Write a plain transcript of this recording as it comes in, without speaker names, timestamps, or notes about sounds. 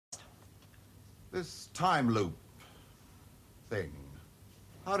This time loop thing.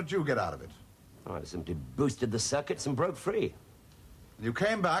 How did you get out of it? Oh, I simply boosted the circuits and broke free. You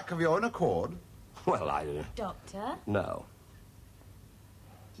came back of your own accord? Well, Doctor? No.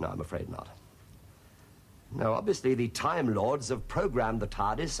 No, I'm afraid not. No, obviously the Time Lords have programmed the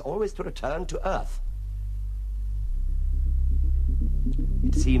TARDIS always to return to Earth.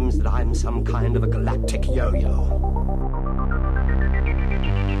 It seems that I'm some kind of a galactic yo-yo.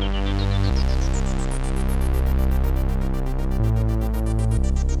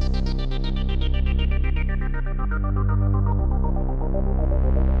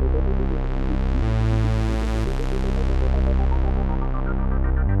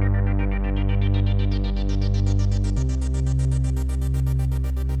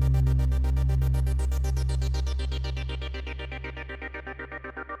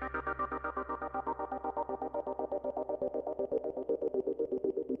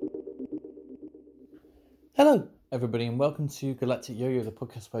 Hello, everybody, and welcome to Galactic Yo-Yo, the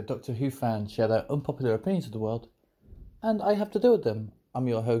podcast where Doctor Who fans share their unpopular opinions of the world, and I have to deal with them. I'm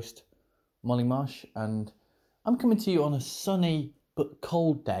your host, Molly Marsh, and I'm coming to you on a sunny but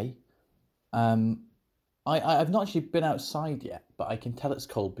cold day. I've not actually been outside yet, but I can tell it's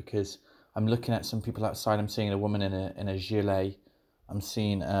cold because I'm looking at some people outside. I'm seeing a woman in a gilet. I'm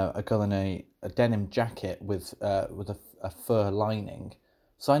seeing a girl in a denim jacket with a fur lining.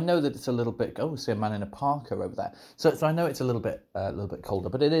 So I know that it's a little bit. Oh, see a man in a parka over there. So I know it's a little bit colder,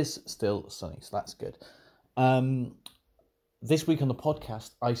 but it is still sunny, so that's good. This week on the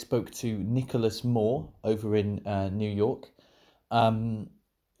podcast, I spoke to Nicholas Moore over in New York.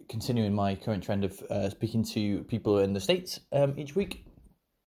 Continuing my current trend of speaking to people in the States each week.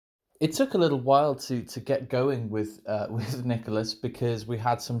 It took a little while to get going with Nicholas because we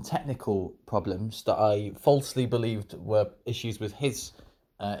had some technical problems that I falsely believed were issues with his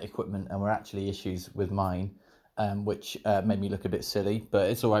equipment and were actually issues with mine, which made me look a bit silly, but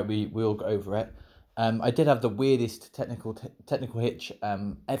it's all right. We all got over it. I did have the weirdest technical hitch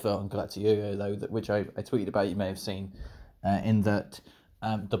ever on Galactic Yo-Yo, though, which I tweeted about. You may have seen, in that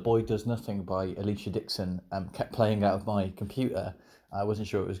 "The Boy Does Nothing" by Alicia Dixon kept playing out of my computer. I wasn't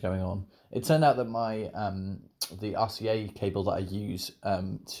sure what was going on. It turned out that my the RCA cable that I use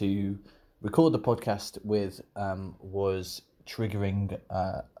to record the podcast with was triggering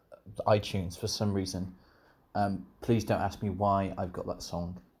iTunes for some reason. Please don't ask me why I've got that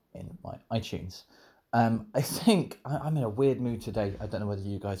song in my iTunes. I think I'm in a weird mood today. I don't know whether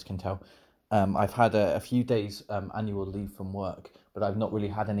you guys can tell. I've had a few days annual leave from work, but I've not really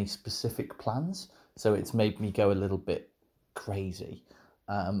had any specific plans, so it's made me go a little bit crazy.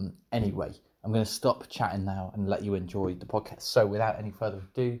 Anyway, I'm going to stop chatting now and let you enjoy the podcast. So without any further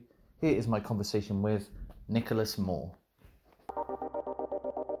ado, here is my conversation with Nicholas Moore.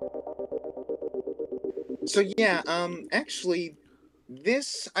 So yeah, actually,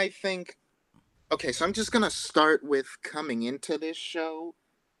 this, I think... Okay, so I'm just gonna start with coming into this show,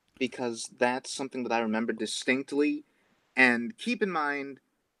 because that's something that I remember distinctly. And keep in mind,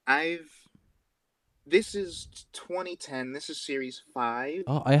 this is 2010, this is Series 5.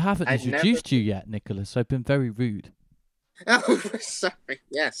 Oh, I haven't introduced you yet, Nicholas. I've been very rude. Oh, sorry,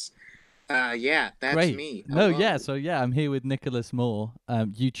 yes. Yeah, that's Great. me. No, Hello. yeah, so yeah, I'm here with Nicholas Moore,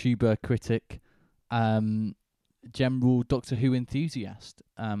 YouTuber, critic, general Doctor Who enthusiast,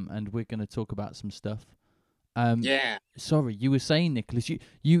 and we're going to talk about some stuff. Yeah. Sorry, you were saying, Nicholas,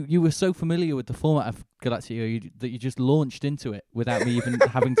 you were so familiar with the format of Galactic Yo-Yo that you just launched into it without me even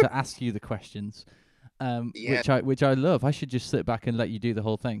having to ask you the questions, Yeah. which I love. I should just sit back and let you do the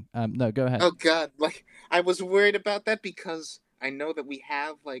whole thing. No, go ahead. Oh God, I was worried about that because I know that we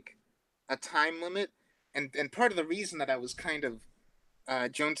have a time limit, and part of the reason that I was kind of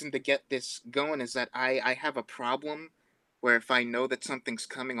jonesing to get this going is that I have a problem where if I know that something's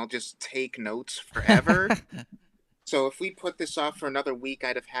coming, I'll just take notes forever. So if we put this off for another week,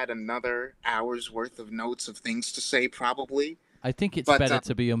 I'd have had another hour's worth of notes of things to say, probably. I think it's better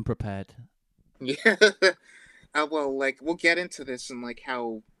to be unprepared. Yeah. Well, we'll get into this and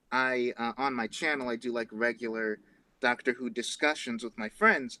how I on my channel I do regular Doctor Who discussions with my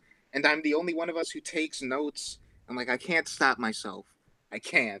friends, and I'm the only one of us who takes notes, and I can't stop myself. I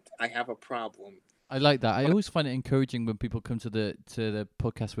can't. I have a problem. I like that. I always find it encouraging when people come to the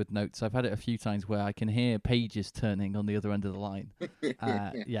podcast with notes. I've had it a few times where I can hear pages turning on the other end of the line.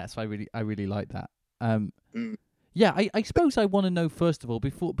 Yeah, so I really like that. Yeah, I suppose I want to know first of all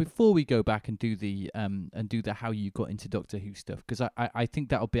before we go back and do the how you got into Doctor Who stuff, because I think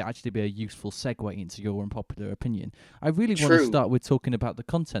that'll actually be a useful segue into your unpopular opinion. I really want to start with talking about the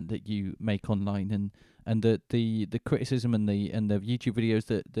content that you make online and the criticism and the YouTube videos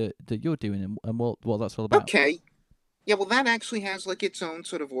that you're doing, and what that's all about. Okay. Yeah, well, that actually has like its own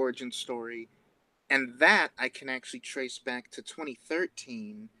sort of origin story, and that I can actually trace back to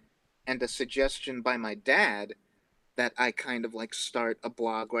 2013 and a suggestion by my dad that I kind of like start a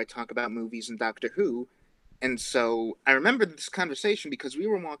blog where I talk about movies and Doctor Who. And so I remember this conversation because we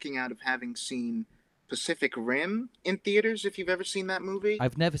were walking out of having seen Pacific Rim in theaters, if you've ever seen that movie.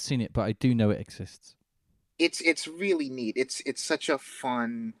 I've never seen it, but I do know it exists. It's really neat. It's such a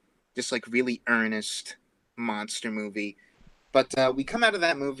fun, just like really earnest monster movie. But we come out of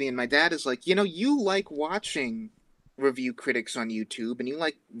that movie, and my dad is like, you like watching review critics on YouTube, and you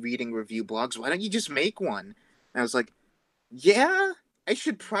like reading review blogs. Why don't you just make one? And I was like, yeah, I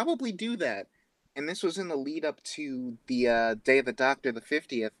should probably do that. And this was in the lead up to the Day of the Doctor, the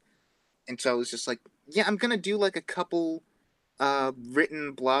 50th. And so I was just like, yeah, I'm going to do like a couple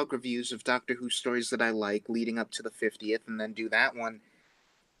written blog reviews of Doctor Who stories that I like leading up to the 50th, and then do that one.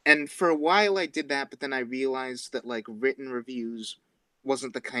 And for a while I did that, but then I realized that like written reviews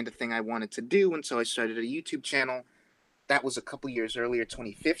wasn't the kind of thing I wanted to do, and so I started a YouTube channel. That was a couple years earlier,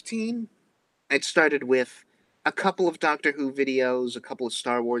 2015. I'd started with a couple of Doctor Who videos, a couple of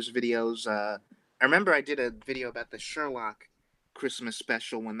Star Wars videos. I remember I did a video about the Sherlock Christmas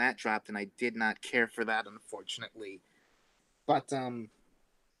special when that dropped, and I did not care for that, unfortunately. But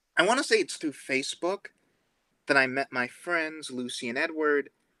I want to say it's through Facebook that I met my friends, Lucy and Edward,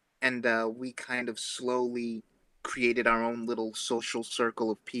 and we kind of slowly created our own little social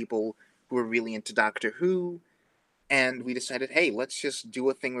circle of people who were really into Doctor Who, and we decided, hey, let's just do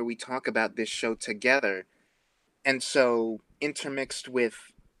a thing where we talk about this show together. And so, intermixed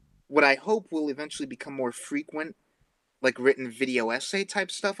with what I hope will eventually become more frequent, like written video essay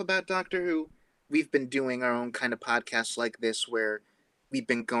type stuff about Doctor Who, we've been doing our own kind of podcasts like this where we've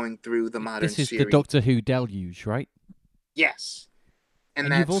been going through the modern This is series. the Doctor Who Deluge, right? Yes.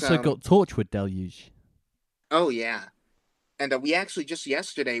 And you've also got Torchwood Deluge. Oh, yeah. And we actually, just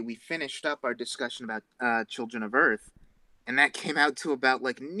yesterday, we finished up our discussion about Children of Earth, and that came out to about,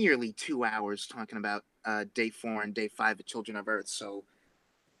 like, nearly 2 hours talking about Day 4 and Day 5 of Children of Earth, so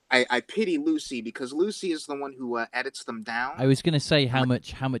I pity Lucy, because Lucy is the one who edits them down. I was going to say, how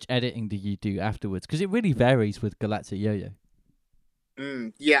much editing do you do afterwards? Because it really varies with Galactic Yo-Yo.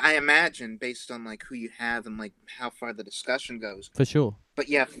 Yeah, I imagine, based on, like, who you have and, like, how far the discussion goes. For sure. But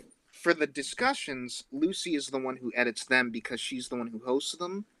yeah, for the discussions, Lucy is the one who edits them because she's the one who hosts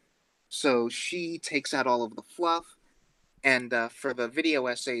them. So she takes out all of the fluff. And for the video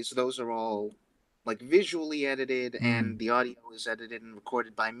essays, those are all like visually edited, and the audio is edited and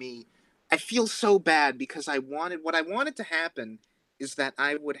recorded by me. I feel so bad because what I wanted to happen is that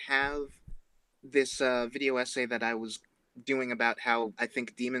I would have this video essay that I was doing about how I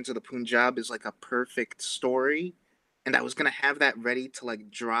think Demons of the Punjab is like a perfect story, and I was gonna have that ready to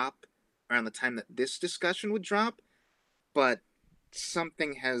like drop around the time that this discussion would drop, but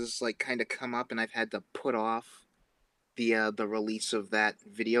something has like kind of come up, and I've had to put off the release of that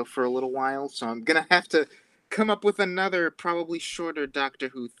video for a little while, so I'm gonna have to come up with another, probably shorter Doctor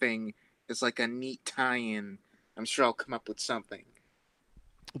Who thing as like a neat tie-in. I'm sure I'll come up with something.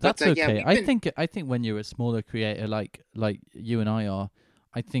 That's But, yeah, okay. we've I think when you're a smaller creator like you and I are,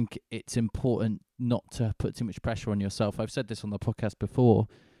 I think it's important not to put too much pressure on yourself. I've said this on the podcast before.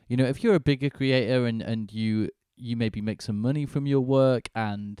 You know, if you're a bigger creator and you maybe make some money from your work,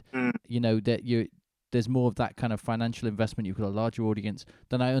 and you know that there's more of that kind of financial investment, you've got a larger audience,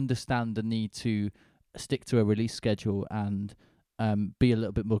 then I understand the need to stick to a release schedule and be a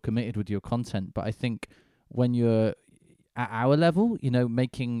little bit more committed with your content. But I think when you're at our level, you know,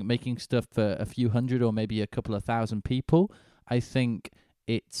 making stuff for a few hundred or maybe a couple of thousand people, I think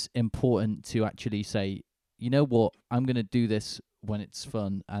it's important to actually say, you know what, I'm going to do this when it's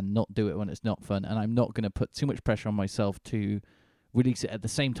fun and not do it when it's not fun. And I'm not going to put too much pressure on myself to release it at the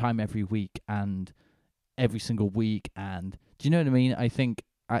same time every week and every single week. And do you know what I mean? I think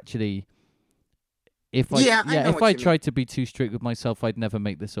actually if I tried to be too strict with myself, I'd never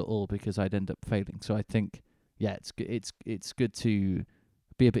make this at all because I'd end up failing. So I think it's good to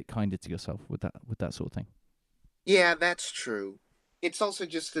be a bit kinder to yourself with that sort of thing. Yeah, that's true. It's also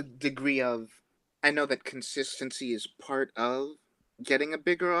just a degree of, I know that consistency is part of getting a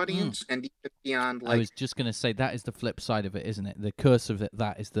bigger audience, and even beyond, like, I was just going to say that is the flip side of it, isn't it? The curse of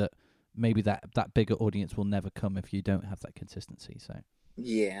that is that maybe that bigger audience will never come if you don't have that consistency. So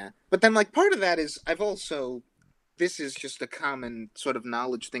yeah. But then, like, part of that is this is just a common sort of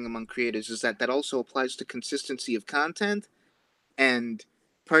knowledge thing among creators, is that also applies to consistency of content. And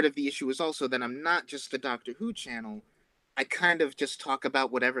part of the issue is also that I'm not just the Doctor Who channel. I kind of just talk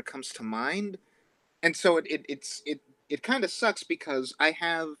about whatever comes to mind. And so it kind of sucks because I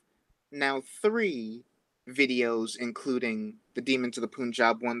have now 3 videos, including the Demons of the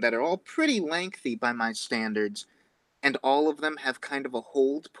Punjab one, that are all pretty lengthy by my standards, and all of them have kind of a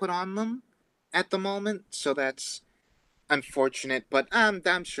hold put on them at the moment. So that's unfortunate, but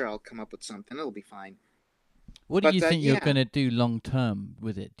I'm sure I'll come up with something. It'll be fine. What do you think you're Yeah. going to do long term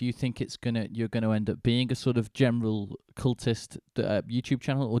with it? Do you think you're going to end up being a sort of general cultist YouTube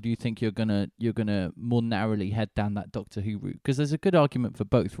channel, or do you think you're gonna more narrowly head down that Doctor Who route? Because there's a good argument for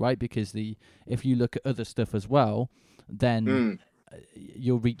both, right? Because if you look at other stuff as well, then Mm.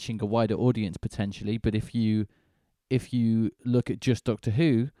 you're reaching a wider audience potentially. But if you look at just Doctor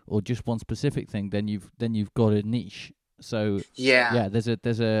Who or just one specific thing, then you've got a niche. So Yeah. there's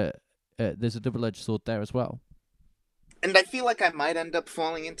a double-edged sword there as well. And I feel like I might end up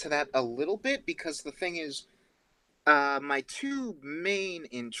falling into that a little bit because the thing is, my 2 main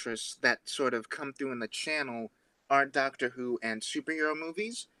interests that sort of come through in the channel are Doctor Who and superhero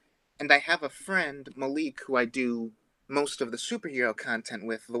movies. And I have a friend, Malik, who I do most of the superhero content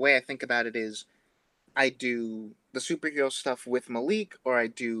with. The way I think about it is I do the superhero stuff with Malik, or I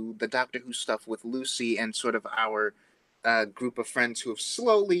do the Doctor Who stuff with Lucy and sort of our group of friends who have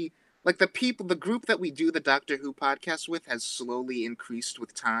slowly, like the group that we do the Doctor Who podcast with has slowly increased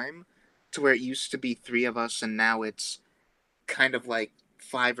with time to where it used to be 3 of us and now it's kind of like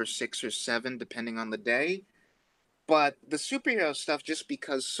 5 or 6 or 7 depending on the day. But the superhero stuff, just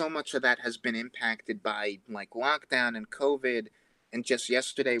because so much of that has been impacted by like lockdown and COVID, and just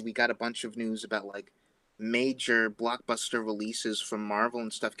yesterday we got a bunch of news about like major blockbuster releases from Marvel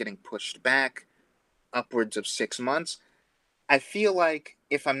and stuff getting pushed back upwards of 6 months. I feel like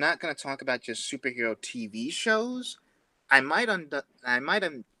if I'm not going to talk about just superhero TV shows, I might end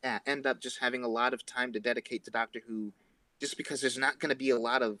up just having a lot of time to dedicate to Doctor Who, just because there's not going to be a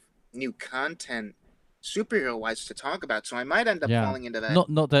lot of new content superhero wise to talk about. So I might end up falling into that.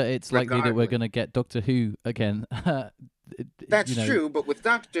 Not that it's likely that we're regardless. going to get Doctor Who again. That's true, but with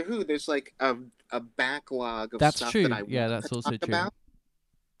Doctor Who, there's like a backlog of That's stuff true. that I Yeah, want that's to also talk true. about.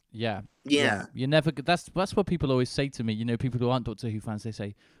 Yeah. Yeah. You never. That's what people always say to me. You know, people who aren't Doctor Who fans, they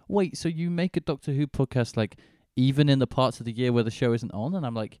say, "Wait, so you make a Doctor Who podcast like even in the parts of the year where the show isn't on?" And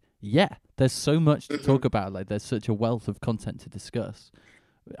I'm like, "Yeah, there's so much to talk about. Like, there's such a wealth of content to discuss.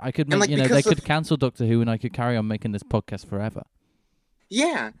 I could make, like, they because could of- cancel Doctor Who, and I could carry on making this podcast forever."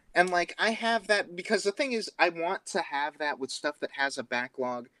 Yeah, and like I have that because the thing is, I want to have that with stuff that has a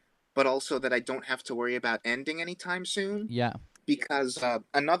backlog, but also that I don't have to worry about ending anytime soon. Yeah. Because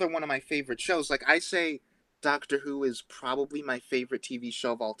another one of my favorite shows, like I say, Doctor Who is probably my favorite TV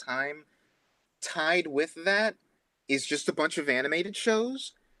show of all time. Tied with that is just a bunch of animated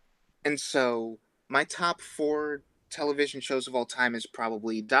shows. And so my top 4 television shows of all time is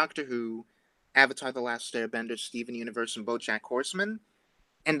probably Doctor Who, Avatar: The Last Airbender, Steven Universe, and BoJack Horseman.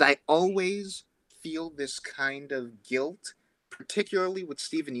 And I always feel this kind of guilt, particularly with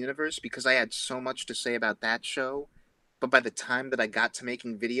Steven Universe, because I had so much to say about that show. But by the time that I got to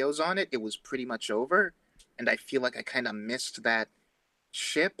making videos on it, it was pretty much over. And I feel like I kind of missed that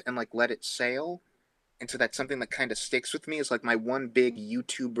ship and like let it sail. And so that's something that kind of sticks with me is like my one big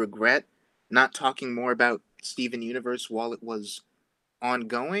YouTube regret, not talking more about Steven Universe while it was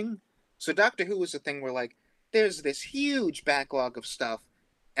ongoing. So Doctor Who was a thing where like there's this huge backlog of stuff,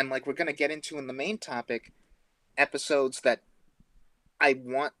 and like we're gonna get into in the main topic, episodes that I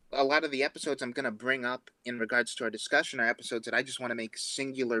want. A lot of the episodes I'm gonna bring up in regards to our discussion are episodes that I just want to make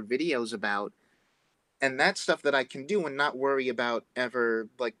singular videos about, and that's stuff that I can do and not worry about ever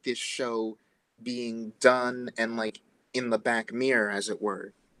like this show being done and like in the back mirror, as it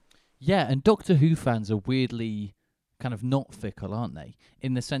were. Yeah, and Doctor Who fans are weirdly kind of not fickle, aren't they?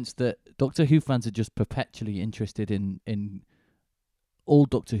 In the sense that Doctor Who fans are just perpetually interested in all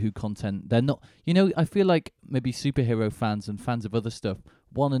Doctor Who content. They're not, I feel like maybe superhero fans and fans of other stuff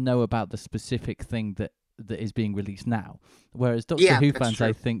want to know about the specific thing that is being released now. Whereas Doctor Who that's fans, true.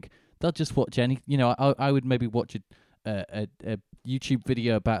 I think they'll just watch any. I would maybe watch a YouTube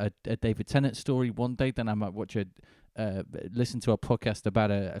video about a David Tennant story one day, then I might watch listen to a podcast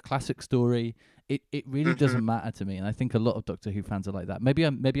about a classic story. It really doesn't matter to me, and I think a lot of Doctor Who fans are like that. Maybe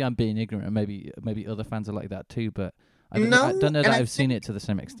I'm being ignorant, and maybe other fans are like that too. But I don't know that I've seen it to the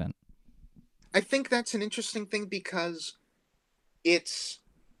same extent. I think that's an interesting thing because it's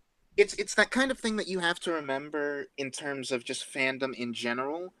that kind of thing that you have to remember in terms of just fandom in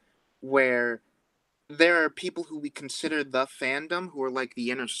general, where there are people who we consider the fandom who are like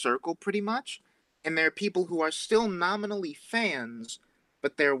the inner circle pretty much, and there are people who are still nominally fans,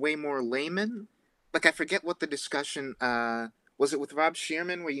 but they're way more laymen. Like I forget what the discussion was it with Rob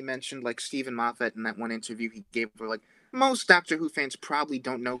Shearman where you mentioned like Stephen Moffat in that one interview he gave where like most Doctor Who fans probably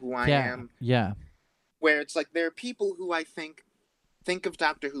don't know who I am. Yeah. Where it's like there are people who I think of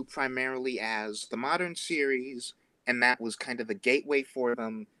Doctor Who primarily as the modern series, and that was kind of the gateway for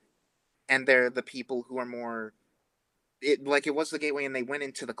them. And they're the people who are more it was the gateway, and they went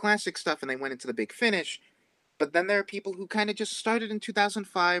into the classic stuff and they went into the Big Finish. But then there are people who kind of just started in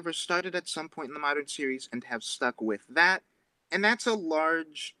 2005 or started at some point in the modern series and have stuck with that. And that's a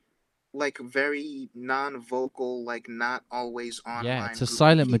large, like, very non-vocal, like, not always online. Yeah, it's a group of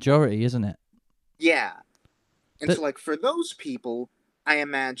silent people. majority, isn't it? Yeah. And But- so, like, for those people, I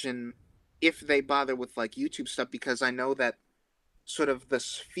imagine if they bother with, like, YouTube stuff, because I know that sort of the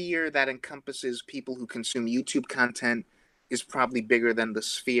sphere that encompasses people who consume YouTube content is probably bigger than the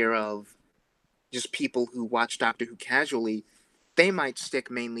sphere of just people who watch Doctor Who casually. They might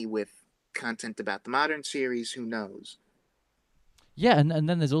stick mainly with content about the modern series, who knows? Yeah, and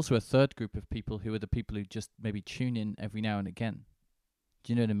then there's also a third group of people who are the people who just maybe tune in every now and again.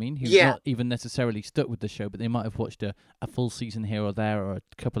 Do you know what I mean? Who's Yeah. not even necessarily stuck with the show, but they might have watched a full season here or there, or a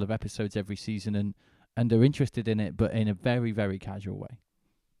couple of episodes every season, and they're interested in it, but in a very, very casual way.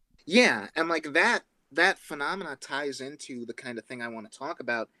 Yeah, and like that phenomena ties into the kind of thing I want to talk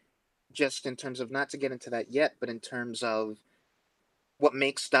about, just in terms of, not to get into that yet, but in terms of what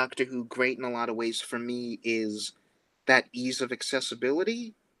makes Doctor Who great in a lot of ways for me is that ease of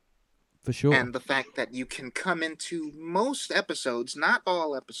accessibility. For sure. And the fact that you can come into most episodes, not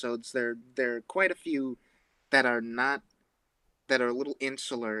all episodes, there are quite a few that are a little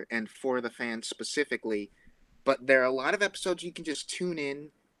insular and for the fans specifically, but there are a lot of episodes you can just tune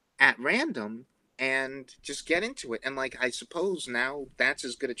in at random and just get into it. And like, I suppose now that's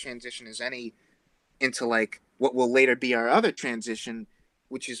as good a transition as any into like what will later be our other transition,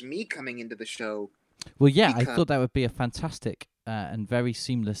 which is me coming into the show. Well, yeah, I because- thought that would be a fantastic and very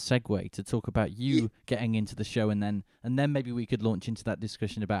seamless segue to talk about you getting into the show, and then maybe we could launch into that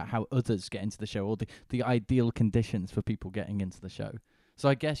discussion about how others get into the show, or the ideal conditions for people getting into the show. So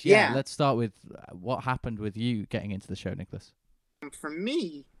I guess, Yeah. let's start with what happened with you getting into the show, Nicholas. For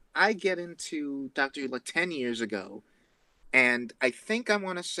me, I get into Doctor Who like 10 years ago, and I think I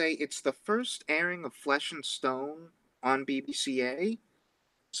want to say it's the first airing of Flesh and Stone on BBCA.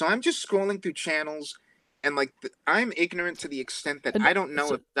 So I'm just scrolling through channels, and like I'm ignorant to the extent that And I don't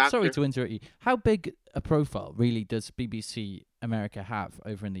know if Doctor. Sorry to interrupt you. How big a profile really does BBC America have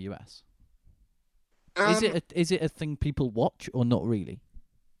over in the US? Is it a thing people watch or not really?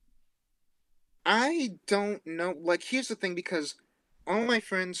 I don't know. Like, here's the thing, because all my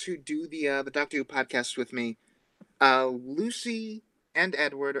friends who do the Doctor Who podcast with me, Lucy and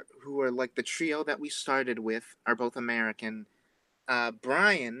Edward, who are like the trio that we started with, are both American.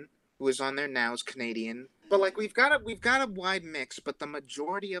 Brian, who is on there now, is Canadian. But like we've got a wide mix, but the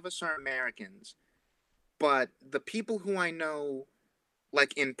majority of us are Americans. But the people who I know,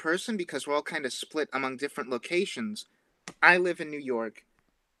 like in person, because we're all kind of split among different locations. I live in New York.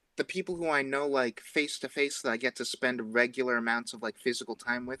 The people who I know, like face to face, that I get to spend regular amounts of like physical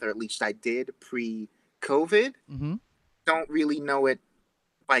time with, or at least I did pre-COVID, Mm-hmm. don't really know it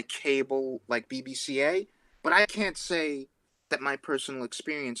by cable like BBCA. But I can't say that my personal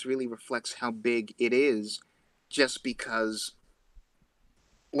experience really reflects how big it is, just because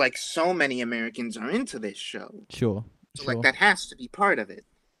like so many Americans are into this show. Sure. So Sure. like that has to be part of it.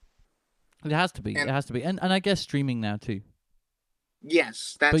 It has to be. And- It has to be. And I guess streaming now too.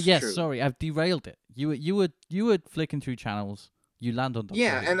 Yes, that's But yes, true. sorry, I've derailed it. You were flicking through channels. You land on Doctor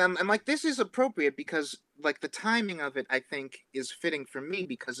Yeah, Who. and like this is appropriate because like the timing of it, I think, is fitting for me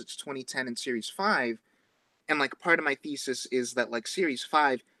because it's 2010 in Series 5, and like part of my thesis is that like Series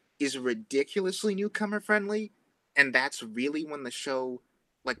 5 is ridiculously newcomer friendly, and that's really when the show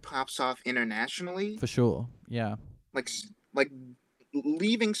like pops off internationally. For sure. Yeah. Like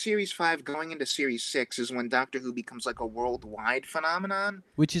leaving Series 5 going into Series 6 is when Doctor Who becomes like a worldwide phenomenon.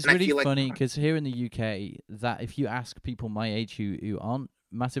 Which is And I really feel like- funny because here in the UK, that if you ask people my age who aren't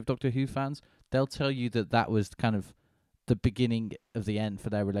massive Doctor Who fans, they'll tell you that was kind of the beginning of the end for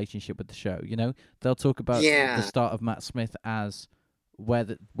their relationship with the show. You know, they'll talk about Yeah. the start of Matt Smith as where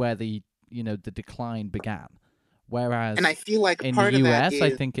the the decline began, whereas And I feel like in part the of that US, is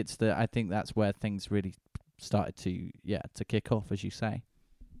I think that's where things really started to kick off, as you say.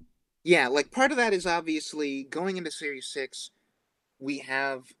 yeah, like part of that is obviously going into Series 6, we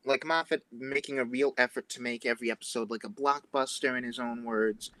have like Moffat making a real effort to make every episode like a blockbuster in his own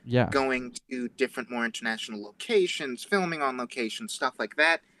words, Yeah. going to different, more international locations, filming on location, stuff like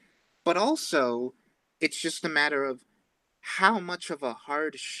that. But also, it's just a matter of how much of a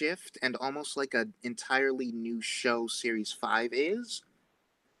hard shift and almost like an entirely new show Series 5 is.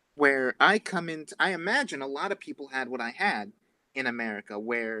 Where I come in, I imagine a lot of people had what I had in America,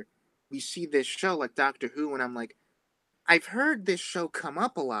 where we see this show like Doctor Who, and I'm like, I've heard this show come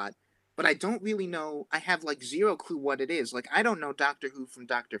up a lot, but I don't really know. I have like zero clue what it is. Like, I don't know Doctor Who from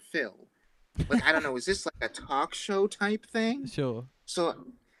Doctor Phil. Like, I don't know, is this like a talk show type thing? Sure. So,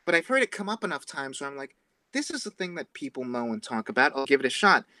 but I've heard it come up enough times where I'm like, this is a thing that people know and talk about. I'll give it a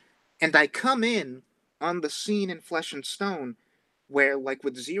shot. And I come in on the scene in Flesh and Stone where, like,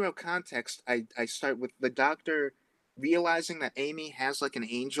 with zero context, I start with the doctor realizing that Amy has, like, an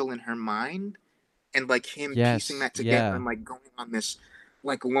angel in her mind, and, like, him piecing Yes. that together Yeah. and, like, going on this,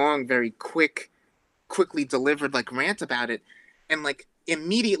 like, long, very quickly delivered, like, rant about it. And, like,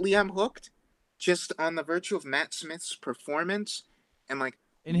 immediately I'm hooked just on the virtue of Matt Smith's performance. And, like,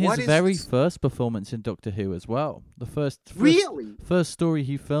 In his what is very this? first performance in Doctor Who as well. The Really? first story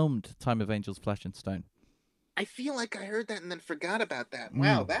he filmed, Time of Angels, Flesh and Stone. I feel like I heard that and then forgot about that. Mm.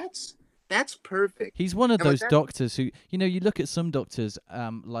 Wow, that's perfect. He's one of And, like, those that- doctors who, you look at some doctors,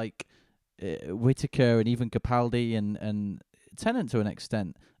 like Whitaker and even Capaldi and Tennant to an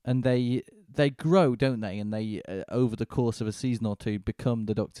extent, and they grow, don't they? And they over the course of a season or two become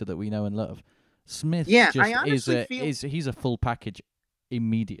the doctor that we know and love. Smith Yeah, just I honestly feel- he's a full package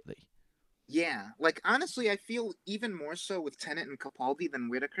immediately. Yeah, like, honestly, I feel even more so with Tennant and Capaldi than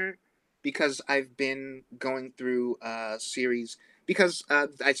Whitaker, because I've been going through a series. Because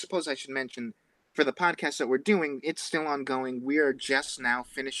I suppose I should mention, for the podcast that we're doing, it's still ongoing. We are just now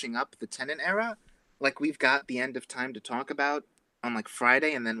finishing up the Tennant era. Like, we've got the end of Time to talk about on, like,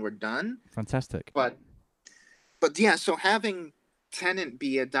 Friday, and then we're done. Fantastic. But yeah, so having Tennant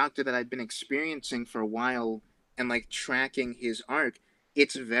be a doctor that I've been experiencing for a while and, like, tracking his arc,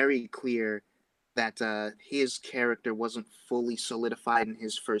 it's very clear that his character wasn't fully solidified in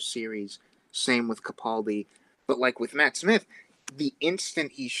his first series. Same with Capaldi. But, like, with Matt Smith, the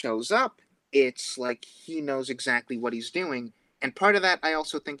instant he shows up, it's like he knows exactly what he's doing. And part of that, I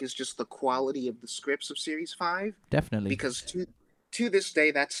also think, is just the quality of the scripts of Series 5. Definitely. Because to this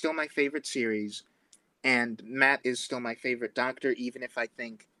day, that's still my favorite series. And Matt is still my favorite doctor, even if I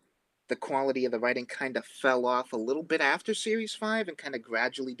think the quality of the writing kind of fell off a little bit after Series 5 and kind of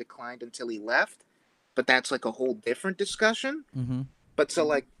gradually declined until he left. But that's, like, a whole different discussion. Mm-hmm. But so,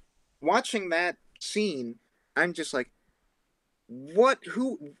 like, watching that scene, I'm just like, what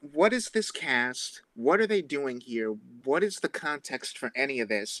is this cast? What are they doing here? What is the context for any of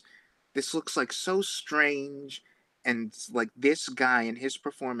this? This looks like so strange, and, like, this guy and his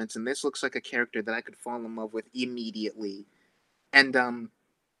performance, and this looks like a character that I could fall in love with immediately. And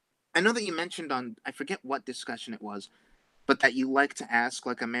I know that you mentioned on, I forget what discussion it was, but that you like to ask,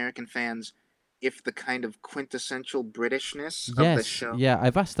 like, American fans if the kind of quintessential Britishness of the Yes. show. Yeah,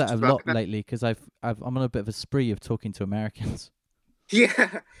 I've asked that a struck lot them. lately because I'm on a bit of a spree of talking to Americans.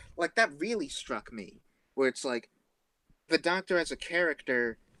 Yeah, like, that really struck me, where it's like, the Doctor as a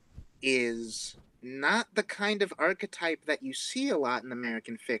character is not the kind of archetype that you see a lot in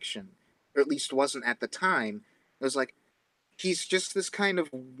American fiction, or at least wasn't at the time. It was like, he's just this kind of,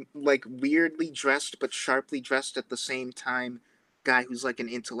 like, weirdly dressed but sharply dressed at the same time guy who's, like, an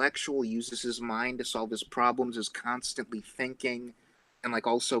intellectual, uses his mind to solve his problems, is constantly thinking, and, like,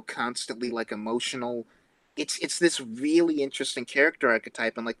 also constantly, like, emotional. It's this really interesting character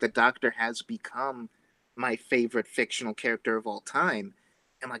archetype, and, like, the Doctor has become my favorite fictional character of all time.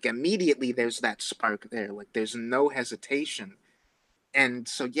 And, like, immediately there's that spark there. Like, there's no hesitation. And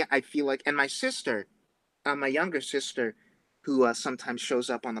so, yeah, I feel like, and my sister, my younger sister, who sometimes shows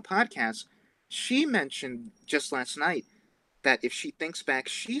up on the podcast, she mentioned just last night that if she thinks back,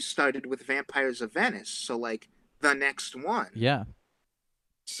 she started with Vampires of Venice, so, like, the next one. Yeah.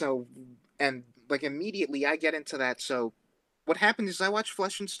 So, and, like, immediately I get into that. So what happens is I watch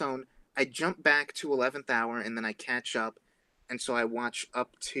Flesh and Stone, I jump back to 11th Hour, and then I catch up, and so I watch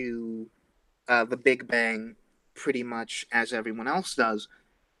up to The Big Bang pretty much as everyone else does.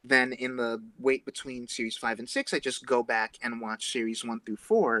 Then in the wait between Series 5 and 6, I just go back and watch Series 1 through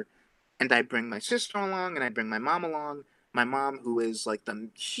 4, and I bring my sister along, and I bring my mom along. My mom, who is, like, the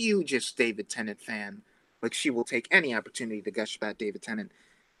hugest David Tennant fan. Like, she will take any opportunity to gush about David Tennant.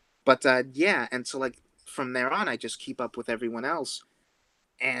 But, yeah, and so, like, from there on, I just keep up with everyone else.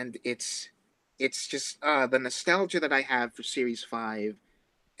 And it's just, the nostalgia that I have for Series 5,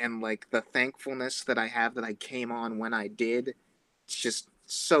 and, like, the thankfulness that I have that I came on when I did, it's just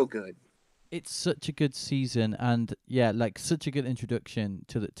so good. It's such a good season, and yeah, like, such a good introduction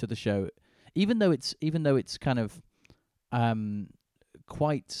to the show. Even though it's kind of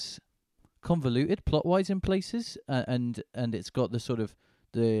quite convoluted plot wise in places, and it's got the sort of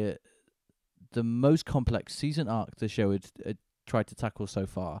the most complex season arc the show had tried to tackle so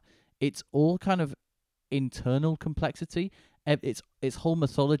far. It's all kind of internal complexity. Its whole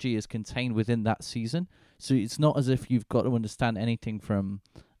mythology is contained within that season, so it's not as if you've got to understand anything from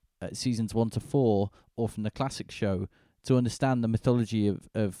seasons 1 to 4 or from the classic show to understand the mythology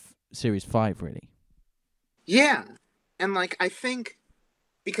of series 5, really. Yeah, and like I think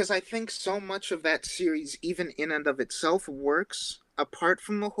so much of that series, even in and of itself, works apart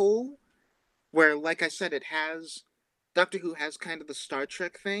from the whole. Where, like I said, Doctor Who has kind of the Star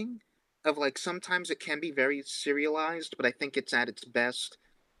Trek thing of like sometimes it can be very serialized, but I think it's at its best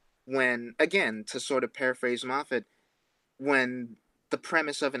when, again, to sort of paraphrase Moffat, when the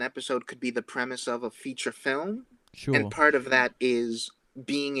premise of an episode could be the premise of a feature film, Sure. and part of that is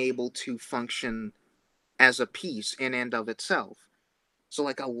being able to function as a piece in and of itself. So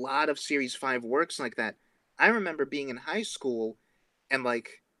like a lot of Series 5 works like that. I remember being in high school and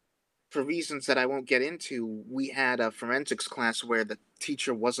like for reasons that I won't get into, we had a forensics class where the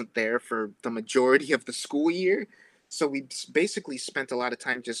teacher wasn't there for the majority of the school year. So we basically spent a lot of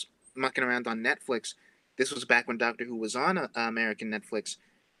time just mucking around on Netflix. This was back when Doctor Who was on American Netflix.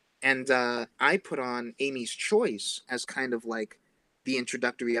 And I put on Amy's Choice as kind of like the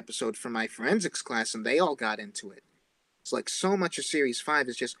introductory episode for my forensics class, and they all got into it. It's like so much of Series 5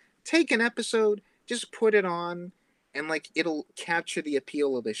 is just take an episode, just put it on, and like it'll capture the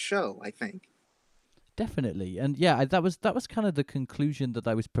appeal of the show, I think. Definitely, and yeah, that was kind of the conclusion that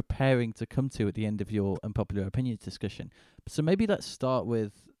I was preparing to come to at the end of your unpopular opinions discussion. So maybe let's start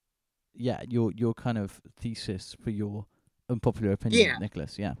with, your kind of thesis for your unpopular opinion, Yeah.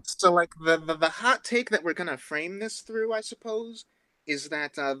 Nicholas. Yeah. So like the hot take that we're gonna frame this through, I suppose, is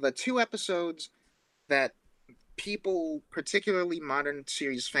that the two episodes that people, particularly modern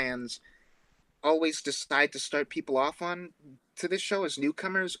series fans, always decide to start people off on to this show as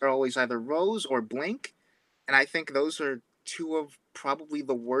newcomers are always either Rose or Blink, and I think those are two of probably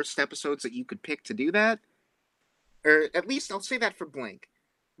the worst episodes that you could pick to do that. Or at least I'll say that for Blink.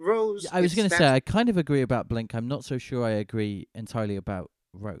 Rose. I was going to say I kind of agree about Blink. I'm not so sure I agree entirely about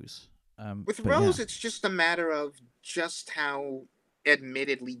Rose. With but Rose, yeah. it's just a matter of just how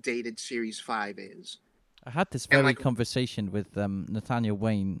admittedly dated Series 5 is. I had this And, very like- conversation with Nathaniel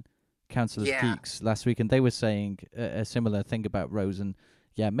Wayne, Council of Yeah. Geeks, last week, and they were saying a similar thing about Rose. And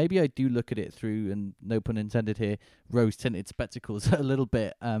yeah, maybe I do look at it through, and no pun intended here, rose-tinted spectacles a little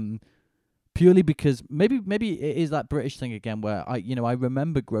bit. Purely because maybe it is that British thing again, where I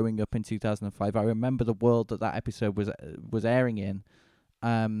remember growing up in 2005. I remember the world that episode was airing in.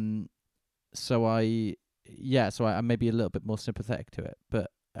 So I may be a little bit more sympathetic to it. But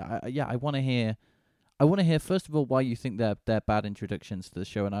I want to hear. I want to hear first of all why you think they're bad introductions to the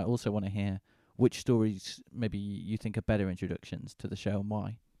show, and I also want to hear which stories maybe you think are better introductions to the show and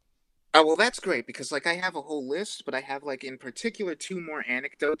why. Oh, well, that's great because like I have a whole list, but I have like in particular two more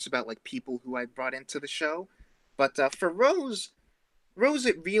anecdotes about like people who I brought into the show. But for Rose,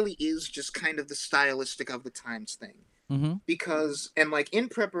 it really is just kind of the stylistic of the times thing. Mm-hmm. Because and like in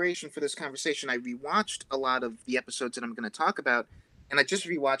preparation for this conversation, I rewatched a lot of the episodes that I'm going to talk about, and I just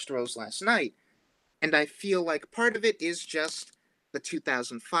rewatched Rose last night, and I feel like part of it is just the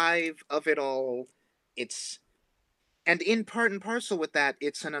 2005 of it all. And in part and parcel with that,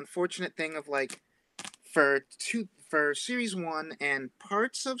 it's an unfortunate thing of like for series 1 and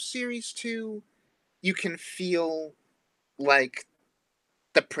parts of series 2, you can feel like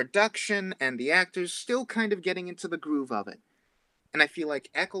the production and the actors still kind of getting into the groove of it. And I feel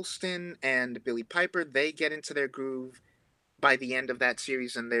like Eccleston and Billie Piper, they get into their groove by the end of that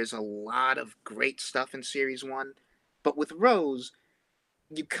series, and there's a lot of great stuff in series 1. But with Rose,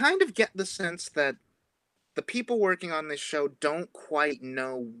 you kind of get the sense that the people working on this show don't quite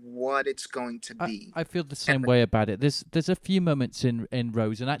know what it's going to be. I feel the same way about it. There's a few moments in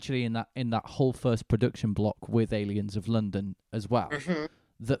Rose, and actually in that whole first production block with Aliens of London as well,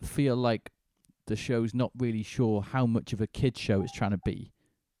 that feel like the show's not really sure how much of a kid show it's trying to be.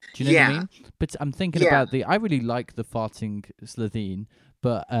 Do you know what I mean? But I'm thinking about I really like the farting Slitheen,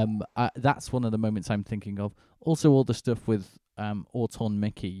 but that's one of the moments I'm thinking of. Also, all the stuff with Auton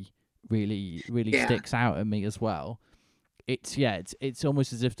Mickey really sticks out at me as well. It's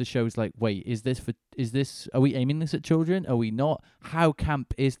almost as if the show's like, wait, are we aiming this at children? Are we not? How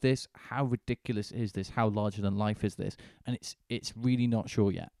camp is this? How ridiculous is this? How larger than life is this? And it's really not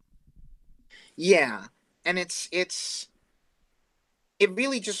sure yet. Yeah, and it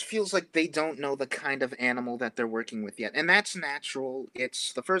really just feels like they don't know the kind of animal that they're working with yet. And that's natural.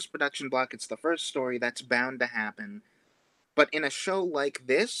 It's the first production block, it's the first story, that's bound to happen. But in a show like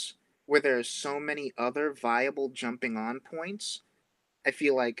this, where there are so many other viable jumping on points. I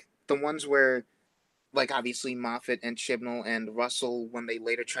feel like the ones where, like, obviously Moffat and Chibnall and Russell, when they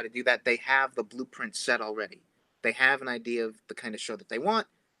later try to do that, they have the blueprint set already. They have an idea of the kind of show that they want,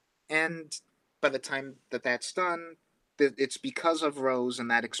 and by the time that that's done, it's because of Rose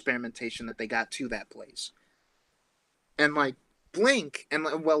and that experimentation that they got to that place. And, like, Blink, and,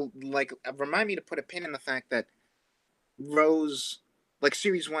 well, like, remind me to put a pin in the fact that Rose, like,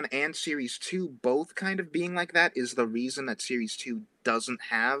 Series 1 and Series 2 both kind of being like that is the reason that Series 2 doesn't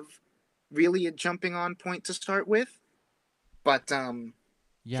have really a jumping on point to start with. But,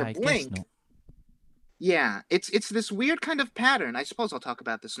 Yeah, for I guess Blink, not. yeah, it's this weird kind of pattern. I suppose I'll talk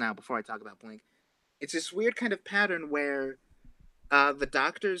about this now before I talk about Blink. It's this weird kind of pattern where the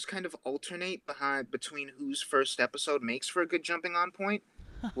doctors kind of alternate between whose first episode makes for a good jumping on point.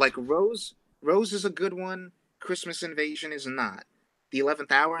 Like Rose is a good one. Christmas Invasion is not. The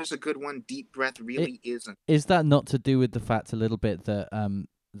 11th Hour is a good one. Deep Breath really isn't. Is that not to do with the fact a little bit that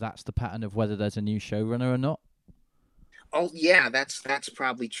that's the pattern of whether there's a new showrunner or not? Oh yeah, that's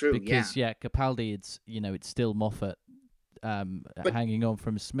probably true. Because Capaldi, it's still Moffat hanging on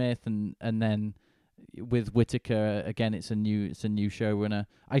from Smith, and then with Whittaker again, it's a new showrunner.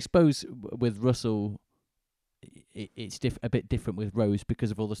 I suppose with Russell, it's a bit different with Rose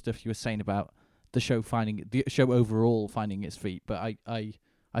because of all the stuff you were saying about the show overall finding its feet. But I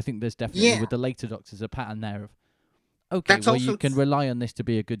think there's definitely with the later Doctors a pattern there of you can rely on this to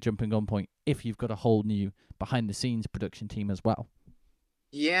be a good jumping on point if you've got a whole new behind the scenes production team as well.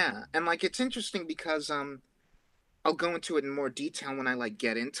 Yeah, and like it's interesting because I'll go into it in more detail when I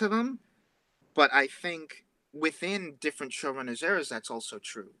get into them, but I think within different showrunners' eras that's also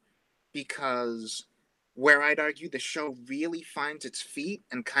true, because where I'd argue the show really finds its feet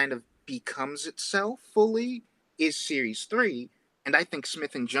and kind of becomes itself fully is Series 3, and I think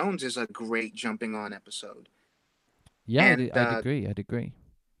Smith and Jones is a great jumping on episode. Yeah, and, I'd agree.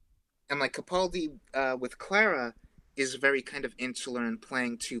 And like Capaldi with Clara is very kind of insular and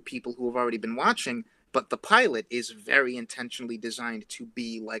playing to people who have already been watching, but the pilot is very intentionally designed to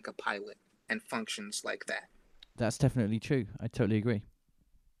be like a pilot and functions like that. That's definitely true. I totally agree.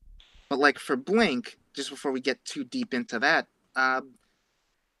 But like for Blink, just before we get too deep into that,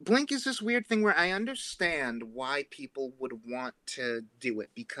 Blink is this weird thing where I understand why people would want to do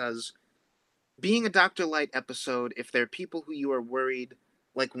it, because being a Dr. Light episode, if there are people who you are worried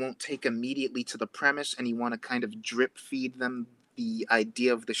won't take immediately to the premise and you want to kind of drip feed them the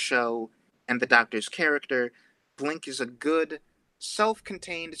idea of the show and the Doctor's character, Blink is a good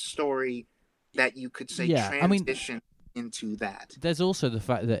self-contained story that you could say transition into that. There's also the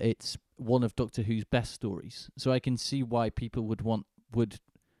fact that it's one of Doctor Who's best stories, so I can see why people would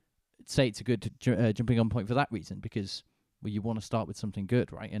say it's a good jumping on point for that reason, because you want to start with something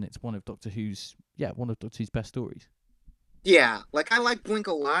good, right? And it's one of Doctor Who's best stories. Yeah, I like Blink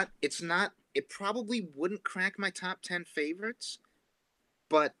a lot. It probably wouldn't crack my top 10 favorites,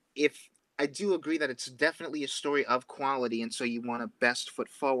 but if I do agree that it's definitely a story of quality, and so you want to best foot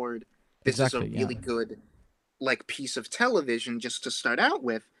forward, this is a really good piece of television just to start out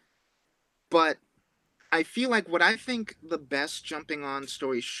with. But I feel like what I think the best jumping on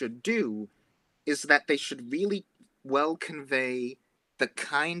stories should do is that they should really well convey the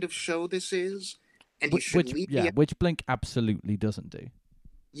kind of show this is, and which Blink absolutely doesn't do.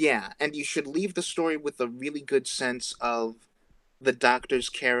 Yeah, and you should leave the story with a really good sense of the Doctor's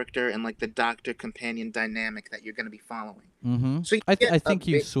character and the Doctor companion dynamic that you're going to be following. Mm-hmm. So I think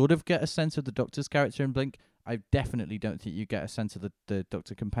you sort of get a sense of the Doctor's character in Blink. I definitely don't think you get a sense of the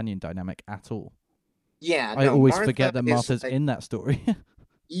Doctor companion dynamic at all. Yeah, I always forget that Martha's in that story.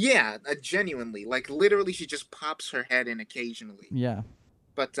 Yeah, genuinely, literally, she just pops her head in occasionally. Yeah,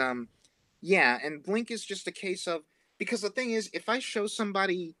 but yeah, and Blink is just a case of, because the thing is, if I show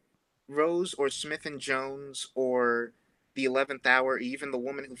somebody Rose or Smith and Jones or The 11th Hour, or even The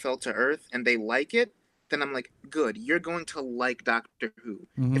Woman Who Fell to Earth, and they like it, then I'm like, good, you're going to like Doctor Who.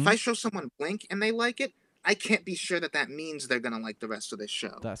 Mm-hmm. If I show someone Blink and they like it, I can't be sure that means they're going to like the rest of this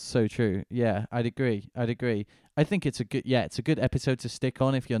show. That's so true. Yeah, I'd agree. I think it's a good episode to stick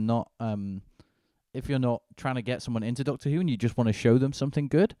on if you're not trying to get someone into Doctor Who and you just want to show them something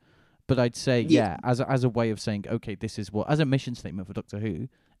good. But I'd say as a way of saying, okay, this is as a mission statement for Doctor Who,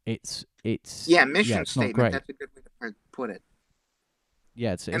 it's mission statement. Not great. That's a good way to put it.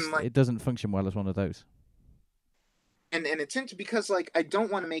 Yeah, it doesn't function well as one of those. And it's interesting because I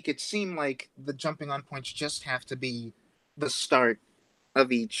don't want to make it seem like the jumping on points just have to be the start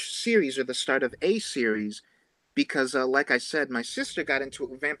of each series or the start of a series, because like I said, my sister got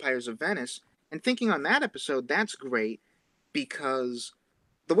into Vampires of Venice, and thinking on that episode, that's great because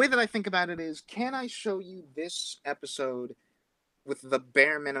the way that I think about it is, can I show you this episode with the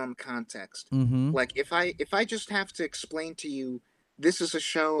bare minimum context? Mm-hmm. Like, if I just have to explain to you, this is a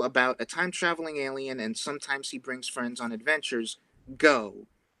show about a time traveling alien, and sometimes he brings friends on adventures. Go,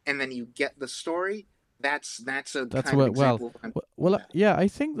 and then you get the story. That's a That's kind of well, example of what I'm well, talking about. yeah. I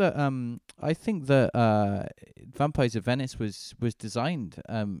think that Vampires of Venice was designed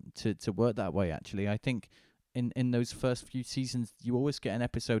to work that way. Actually, I think in those first few seasons, you always get an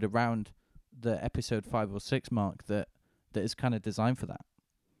episode around the episode 5 or 6 mark that is kind of designed for that.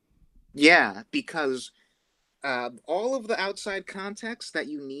 Yeah, because all of the outside context that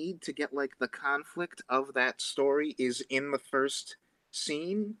you need to get like the conflict of that story is in the first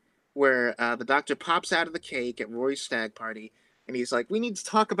scene, where the doctor pops out of the cake at Roy's stag party, and he's like, "We need to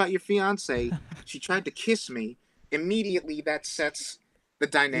talk about your fiance. She tried to kiss me." Immediately, that sets the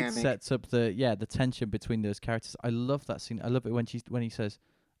It dynamic. sets up the tension between those characters. I love that scene. I love it when he says,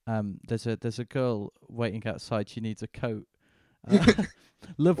 there's a girl waiting outside. She needs a coat.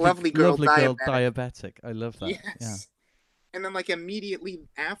 Lovely girl, diabetic. I love that. Yes. Yeah. And then, like, immediately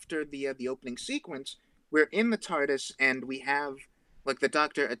after the opening sequence, we're in the TARDIS, and we have like the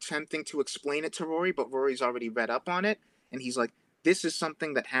Doctor attempting to explain it to Rory, but Rory's already read up on it, and he's like, "This is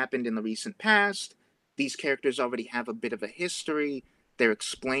something that happened in the recent past. These characters already have a bit of a history. They're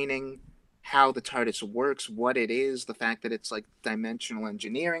explaining how the TARDIS works, what it is, the fact that it's like dimensional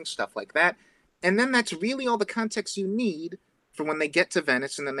engineering, stuff like that." And then that's really all the context you need for when they get to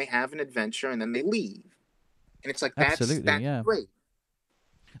Venice, and then they have an adventure, and then they leave. And it's like, that's yeah. great.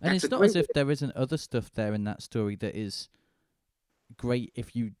 And That's it's a not as great if there isn't other stuff there in that story that is great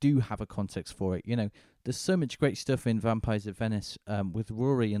if you do have a context for it. You know, there's so much great stuff in Vampires of Venice with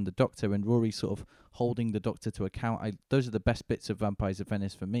Rory and the Doctor, and Rory sort of holding the Doctor to account. Those are the best bits of Vampires of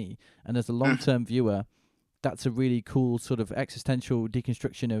Venice for me. And as a long-term viewer, that's a really cool sort of existential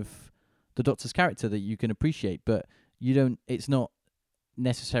deconstruction of the Doctor's character that you can appreciate, but you don't. It's not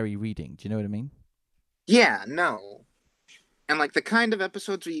necessary reading. Do you know what I mean? Yeah, no. And like the kind of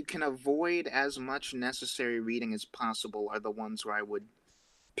episodes where you can avoid as much necessary reading as possible are the ones where I would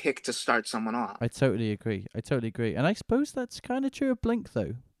pick to start someone off. I totally agree. And I suppose that's kind of true of Blink,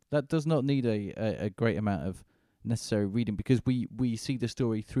 though. That does not need a great amount of necessary reading, because we see the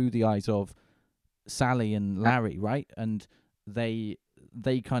story through the eyes of Sally and Larry, right? And they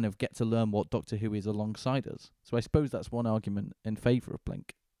kind of get to learn what Doctor Who is alongside us. So I suppose that's one argument in favour of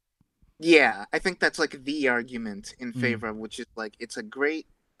Blink. Yeah, I think that's like the argument in favor of, which is like, it's a great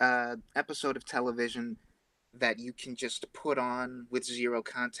episode of television that you can just put on with zero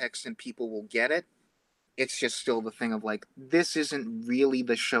context and people will get it. It's just still the thing of like, this isn't really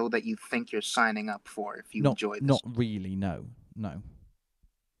the show that you think you're signing up for if you enjoy this. Not really, no.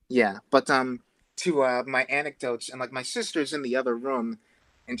 Yeah, but to my anecdotes, and like my sister's in the other room,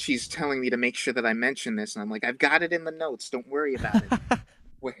 and she's telling me to make sure that I mention this, and I'm like, I've got it in the notes, don't worry about it.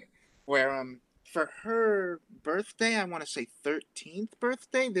 where for her birthday, I want to say 13th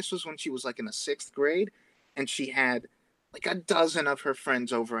birthday, this was when she was like in the 6th grade, and she had like a dozen of her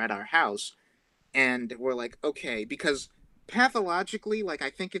friends over at our house, and we're like, okay, because pathologically, like, I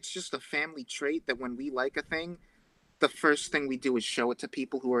think it's just a family trait that when we like a thing, the first thing we do is show it to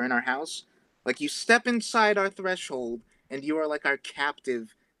people who are in our house. Like, you step inside our threshold, and you are like our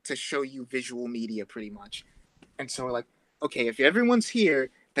captive to show you visual media, pretty much. And so we're like, okay, if everyone's here,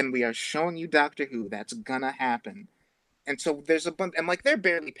 then we are showing you Doctor Who. That's gonna happen. And so there's a bunch, and like, they're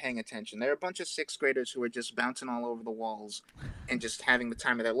barely paying attention. There are a bunch of 6th graders who are just bouncing all over the walls and just having the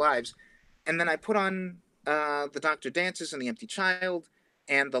time of their lives. And then I put on The Doctor Dances and The Empty Child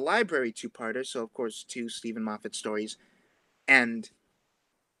and the Library two-parter, so of course 2 Stephen Moffat stories. And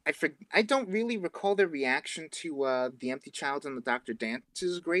I don't really recall their reaction to The Empty Child and The Doctor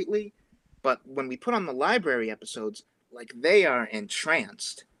Dances greatly, but when we put on the Library episodes, like, they are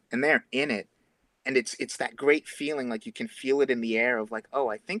entranced and they're in it, and it's that great feeling, like, you can feel it in the air of like, oh,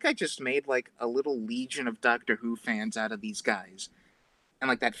 I think I just made like a little legion of Doctor Who fans out of these guys. And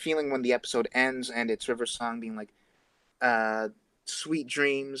like that feeling when the episode ends and it's River Song being like, sweet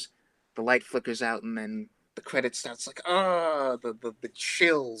dreams, the light flickers out, and then the credits starts, like, the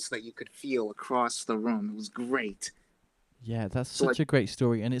chills that you could feel across the room. It was great. Yeah, that's So, such a great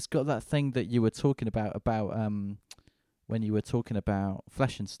story, and it's got that thing that you were talking about when you were talking about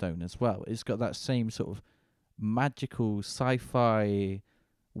Flesh and Stone as well. It's got that same sort of magical sci-fi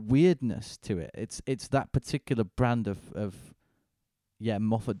weirdness to it. It's that particular brand of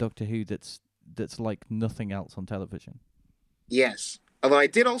Moffat Doctor Who that's like nothing else on television. Yes. Although I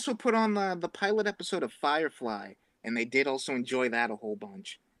did also put on the pilot episode of Firefly, and they did also enjoy that a whole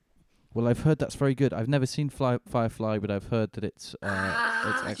bunch. Well, I've heard that's very good. I've never seen Firefly, but I've heard that it's You've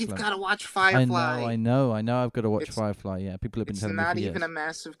excellent. got to watch I Firefly. know. I've got to watch It's- Firefly. Yeah, people have been It's telling me not for years. even a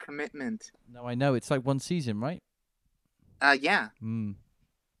massive commitment. No, I know. It's like one season, right? Yeah. Mm.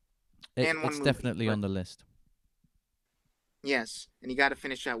 And one It's movie, definitely but- on the list. Yes, and you got to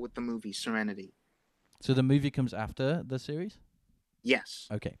finish out with the movie Serenity. So the movie comes after the series? Yes.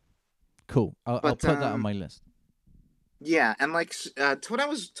 Okay. Cool. I'll But, put that on my list. Yeah, and like to what I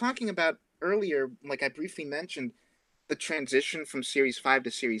was talking about earlier, like I briefly mentioned, the transition from Series 5 to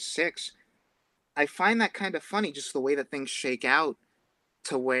Series 6, I find that kind of funny, just the way that things shake out,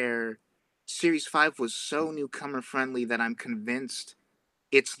 to where Series 5 was so newcomer friendly that I'm convinced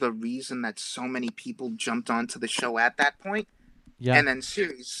it's the reason that so many people jumped onto the show at that point. Yeah. And then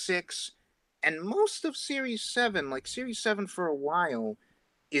Series 6 and most of Series 7, like Series 7 for a while,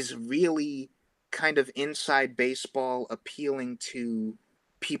 is really kind of inside baseball, appealing to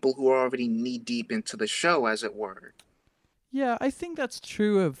people who are already knee deep into the show, as it were. Yeah, I think that's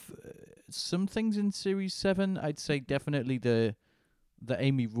true of some things in Series 7. I'd say definitely the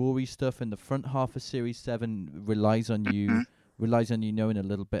Amy Rory stuff in the front half of Series 7 relies on you knowing a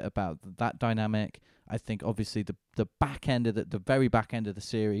little bit about that dynamic. I think obviously the back end of the very back end of the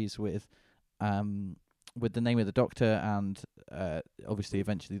series with the Name of the Doctor and obviously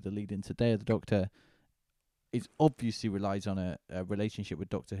eventually the lead into Day of the Doctor is obviously relies on a relationship with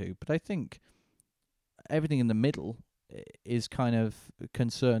Doctor Who. But I think everything in the middle is kind of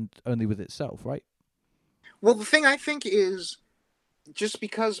concerned only with itself, right? Well, the thing I think is, just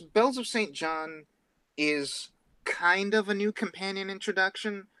because Bells of St. John is kind of a new companion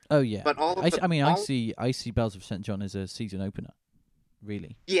introduction, Oh yeah, but all of the, I see Bells of St. John as a season opener,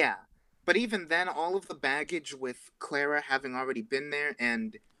 really. Yeah, but even then, all of the baggage with Clara having already been there,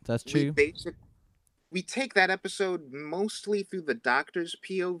 and That's true. we take that episode mostly through the Doctor's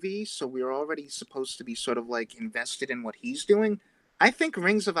POV, so we're already supposed to be sort of like invested in what he's doing. I think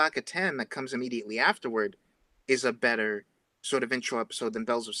Rings of Akaten, that comes immediately afterward, is a better sort of intro episode than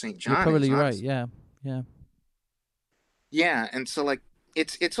Bells of St. John. You're probably is, right. honestly. Yeah. Yeah, and so like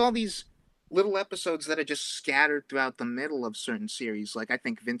it's all these little episodes that are just scattered throughout the middle of certain series. Like I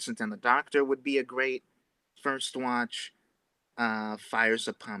think Vincent and the Doctor would be a great first watch. Fires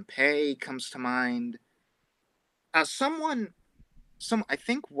of Pompeii comes to mind. I think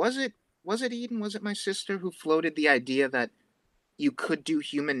was it Eden? Was it my sister who floated the idea that you could do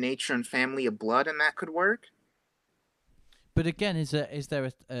Human Nature and Family of Blood and that could work? But again, is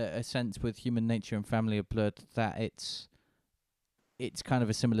there a sense with Human Nature and Family of Blood that it's kind of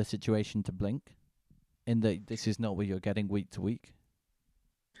a similar situation to Blink, in that this is not what you're getting week to week?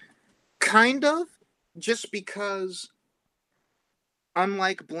 Kind of, just because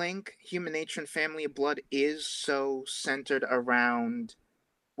unlike Blink, Human Nature and Family of Blood is so centered around,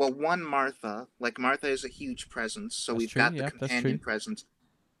 well, one, Martha. Like, Martha is a huge presence, so That's we've true, got yeah, the that's companion true. presence.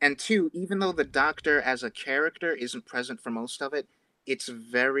 And two, even though the Doctor as a character isn't present for most of it, it's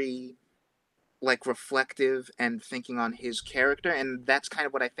very, like, reflective and thinking on his character, and that's kind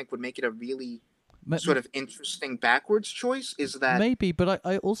of what I think would make it a really sort of interesting backwards choice, is that... Maybe, but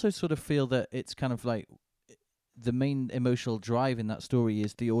I also sort of feel that it's kind of like the main emotional drive in that story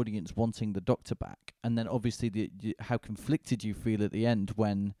is the audience wanting the Doctor back, and then obviously how conflicted you feel at the end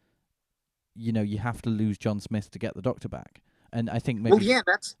when you have to lose John Smith to get the Doctor back. And I think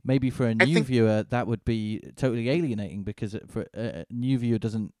maybe for a new viewer that would be totally alienating, because for a new viewer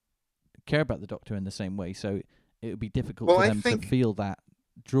doesn't care about the Doctor in the same way, so it would be difficult for them to feel that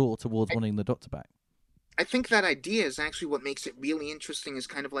draw towards wanting the Doctor back. I think that idea is actually what makes it really interesting, is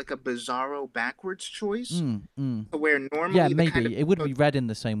kind of like a bizarro backwards choice. Where normally maybe it wouldn't be read in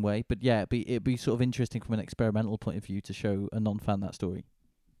the same way, but yeah, it'd be sort of interesting from an experimental point of view to show a non-fan that story.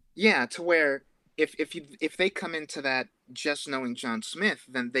 Yeah, to where if they come into that just knowing John Smith,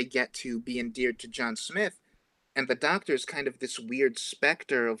 then they get to be endeared to John Smith, and the Doctor is kind of this weird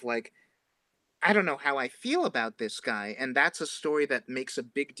specter of like, I don't know how I feel about this guy, and that's a story that makes a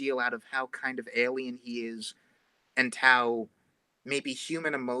big deal out of how kind of alien he is, and how maybe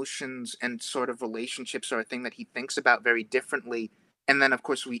human emotions and sort of relationships are a thing that he thinks about very differently. And then, of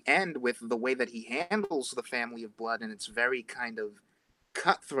course, we end with the way that he handles the Family of Blood, and it's very kind of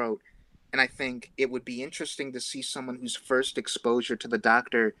cutthroat. And I think it would be interesting to see someone whose first exposure to the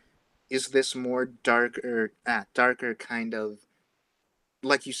Doctor is this more darker kind of,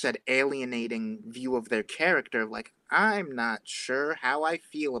 like you said, alienating view of their character. Like, I'm not sure how I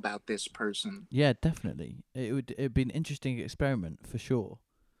feel about this person. Yeah, definitely. It'd be an interesting experiment for sure.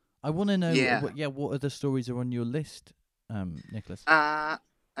 I want to know. What other stories are on your list, Nicholas? I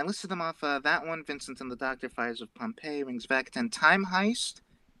listed them off. That one, Vincent and the Doctor, Fires of Pompeii, Rings of Akaten, Time Heist,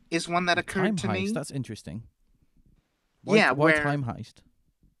 is one that occurred Time to Heist. me. That's interesting. Why, Yeah, why where Time Heist?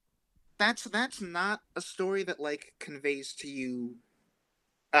 that's not a story that like conveys to you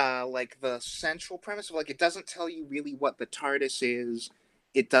like the central premise of like it doesn't tell you really what the TARDIS is.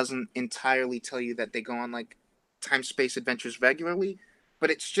 It doesn't entirely tell you that they go on like time space adventures regularly, but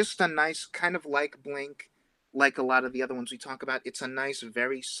it's just a nice kind of like Blink, like a lot of the other ones we talk about. It's a nice,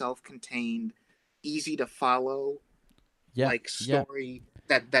 very self-contained, easy to follow Yeah, like yeah, story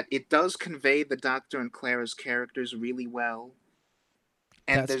that it does convey the Doctor and Clara's characters really well.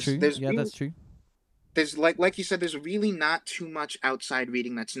 And that's there's true. there's Yeah, really, that's true. there's like you said, there's really not too much outside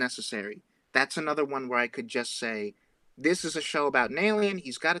reading that's necessary. That's another one where I could just say, this is a show about an alien,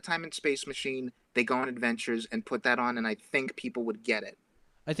 he's got a time and space machine, they go on adventures, and put that on, and I think people would get it.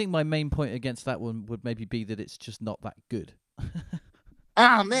 I think my main point against that one would maybe be that it's just not that good.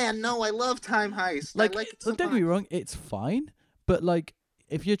 Oh man, no, I love Time Heist. Like, I like it so don't get me much. wrong, it's fine, but like,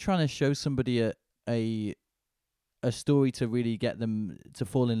 if you're trying to show somebody a story to really get them to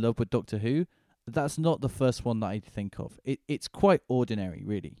fall in love with Doctor Who, that's not the first one that I'd think of. It's quite ordinary,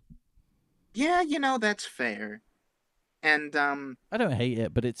 really. Yeah, that's fair. And I don't hate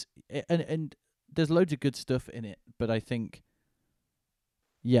it, but and there's loads of good stuff in it, but I think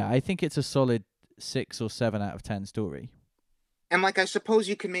it's a solid 6 or 7 out of 10 story. and like I suppose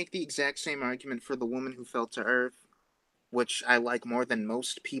you could make the exact same argument for The Woman Who Fell to Earth, which I like more than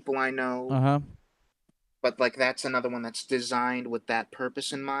most people I know. Uh-huh. But like that's another one that's designed with that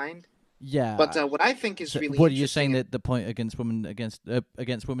purpose in mind. Yeah. But what I think is So really what are you saying interesting that the point against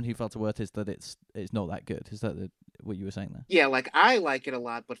Woman Who Fell to Earth is that it's not that good? Is that what you were saying there? yeah, like I like it a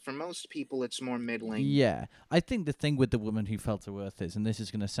lot, but for most people it's more middling. Yeah, I think the thing with The Woman Who Fell to Earth is, and this is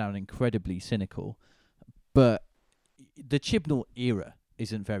going to sound incredibly cynical, but the Chibnall era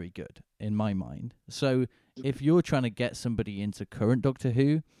isn't very good in my mind. So if you're trying to get somebody into current Doctor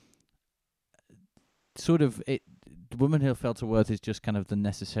Who, sort of The Woman Who Fell to Earth is just kind of the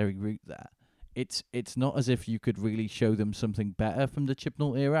necessary route there. It's not as if you could really show them something better from the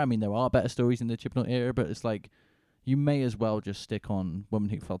Chibnall era. I mean, there are better stories in the Chibnall era, but it's like you may as well just stick on Woman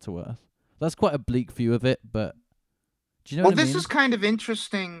Who Fell to Earth. That's quite a bleak view of it, but do you know Well, what I mean? this is kind of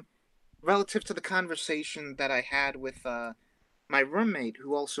interesting relative to the conversation that I had with my roommate,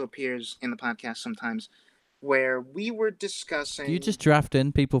 who also appears in the podcast sometimes, where we were discussing. Do you just draft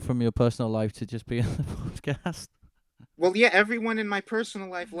in people from your personal life to just be on the podcast? Well, yeah, everyone in my personal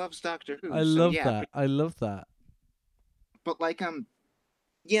life loves Doctor Who. I so, love yeah, that. I love that. But like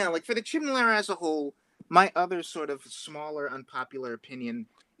yeah, like for the Chibnall era as a whole, my other sort of smaller unpopular opinion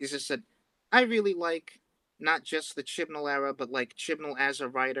is just that I really like not just the Chibnall era, but like Chibnall as a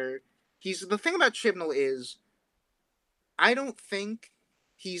writer. The thing about Chibnall is I don't think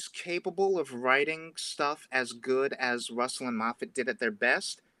he's capable of writing stuff as good as Russell and Moffat did at their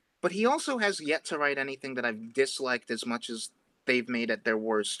best, but he also has yet to write anything that I've disliked as much as they've made at their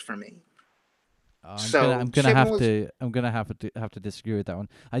worst for me. I'm gonna have to disagree with that one.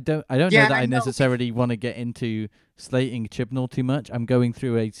 I don't know that I necessarily want to get into slating Chibnall too much. I'm going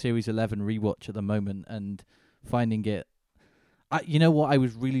through a Series 11 rewatch at the moment and finding it. You know what? I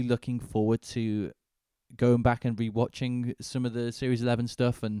was really looking forward to going back and rewatching some of the Series 11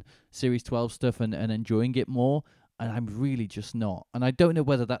 stuff and Series 12 stuff and enjoying it more. And I'm really just not. And I don't know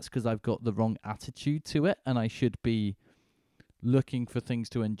whether that's because I've got the wrong attitude to it and I should be looking for things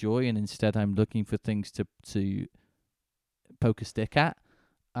to enjoy, and instead I'm looking for things to poke a stick at.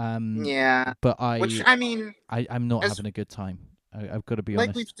 Yeah, but which I mean, I'm not as- having a good time. I've got to be like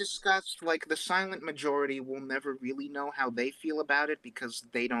honest. we've discussed, like the silent majority will never really know how they feel about it because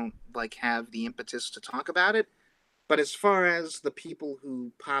they don't like have the impetus to talk about it. But as far as the people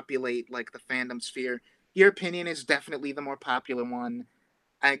who populate like the fandom sphere, your opinion is definitely the more popular one.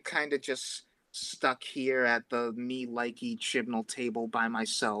 I kind of just stuck here at the me likey Chibnall table by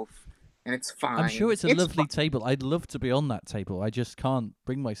myself, and it's fine. I'm sure it's a lovely table. I'd love to be on that table. I just can't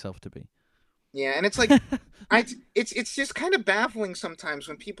bring myself to be. Yeah, and it's like, it's just kind of baffling sometimes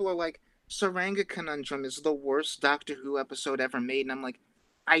when people are like, Saranga Conundrum is the worst Doctor Who episode ever made, and I'm like,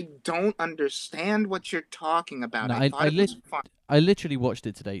 I don't understand what you're talking about. No, I thought it was fun. I literally watched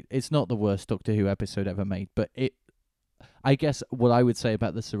it today. It's not the worst Doctor Who episode ever made, but I guess what I would say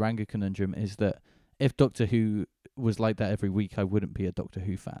about the Saranga Conundrum is that if Doctor Who was like that every week, I wouldn't be a Doctor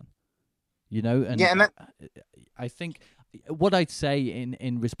Who fan. You know? And Yeah, and that- I think what I'd say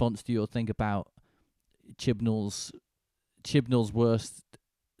in response to your thing about Chibnall's worst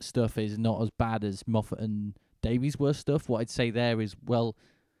stuff is not as bad as Moffat and Davies' worst stuff. What I'd say there is, well,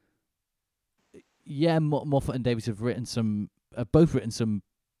 yeah, Moffat and Davies have both written some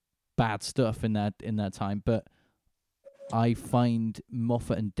bad stuff in their time, but I find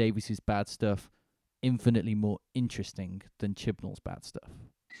Moffat and Davis's bad stuff infinitely more interesting than Chibnall's bad stuff.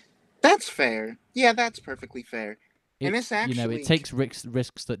 That's fair. Yeah, that's perfectly fair. And It, this actually, it takes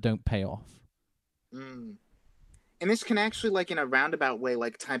risks that don't pay off. Mm. And this can actually, like, in a roundabout way,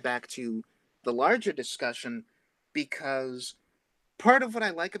 like, tie back to the larger discussion, because part of what I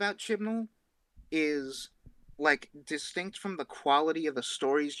like about Chibnall is, like, distinct from the quality of the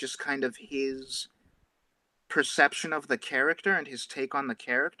stories, just kind of his perception of the character and his take on the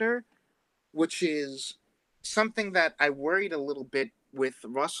character, which is something that I worried a little bit with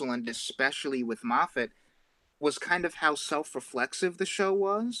Russell, and especially with Moffat, was kind of how self-reflexive the show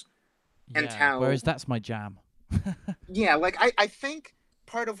was. And Yeah, how, whereas that's my jam. yeah, like, I think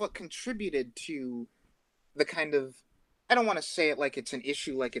part of what contributed to the kind of, I don't want to say it like it's an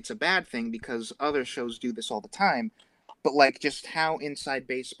issue, like it's a bad thing, because other shows do this all the time, but like just how Inside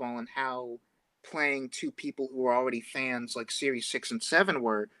Baseball and how playing two people who were already fans like series 6 and 7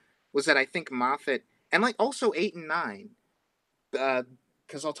 were, was that I think Moffat, and like also 8 and 9,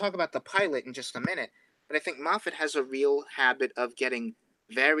 because I'll talk about the pilot in just a minute, but I think Moffat has a real habit of getting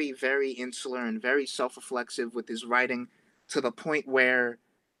very, very insular and very self-reflexive with his writing, to the point where,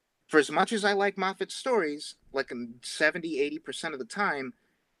 for as much as I like Moffat's stories, like 70-80% of the time,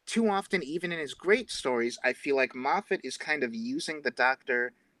 too often, even in his great stories, I feel like Moffat is kind of using the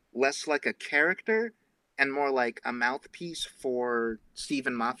Doctor less like a character and more like a mouthpiece for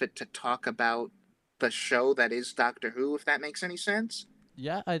Stephen Moffat to talk about the show that is Doctor Who, if that makes any sense.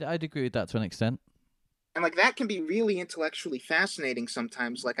 Yeah, I'd agree with that to an extent. And like that can be really intellectually fascinating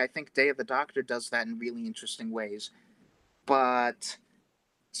sometimes. Like I think Day of the Doctor does that in really interesting ways. But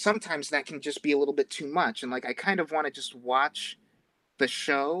sometimes that can just be a little bit too much. And like I kind of want to just watch the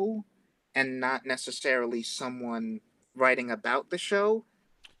show and not necessarily someone writing about the show.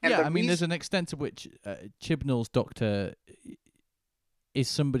 And yeah, the I mean, there's reason- an extent to which Chibnall's Doctor is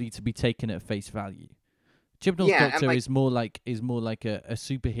somebody to be taken at face value. Chibnall's Yeah, and, Doctor like- is more like a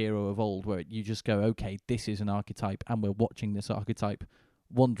superhero of old, where you just go, okay, this is an archetype, and we're watching this archetype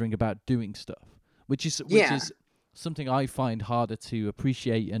wandering about doing stuff, which is something I find harder to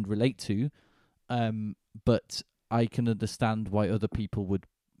appreciate and relate to. But I can understand why other people would,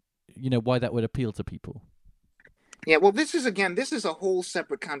 why that would appeal to people. Yeah, well, this is a whole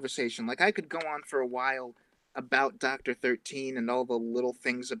separate conversation. Like, I could go on for a while about Dr. 13 and all the little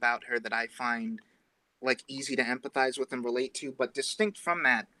things about her that I find, like, easy to empathize with and relate to, but distinct from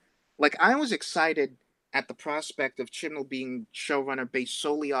that, like, I was excited at the prospect of Chibnall being showrunner based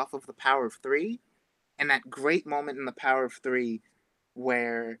solely off of The Power of Three, and that great moment in The Power of Three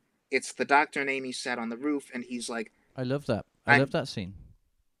where it's the Doctor and Amy sat on the roof, and he's like, I love that. I love that scene.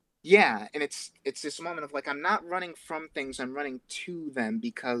 yeah, and it's this moment of like, I'm not running from things, I'm running to them,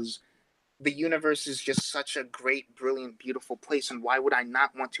 because the universe is just such a great, brilliant, beautiful place, and why would I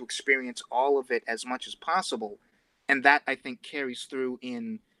not want to experience all of it as much as possible? And that, I think, carries through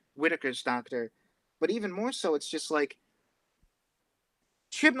in Whittaker's Doctor. But even more so, it's just like,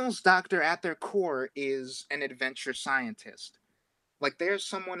 Chibnall's Doctor at their core is an adventure scientist. Like, there's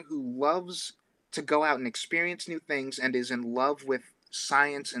someone who loves to go out and experience new things and is in love with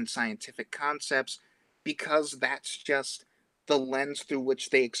science and scientific concepts, because that's just the lens through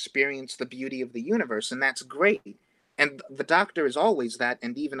which they experience the beauty of the universe, and that's great. And the Doctor is always that,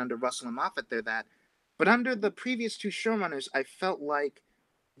 and even under Russell and Moffat, they're that. But under the previous two showrunners, I felt like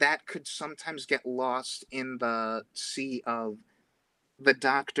that could sometimes get lost in the sea of the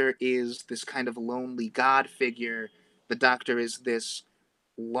Doctor is this kind of lonely god figure. The Doctor is this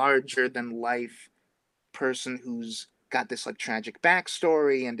larger than life person who's got this like tragic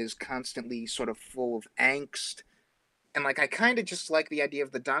backstory and is constantly sort of full of angst. And like I kind of just like the idea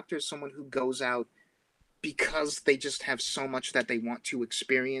of the Doctor as someone who goes out because they just have so much that they want to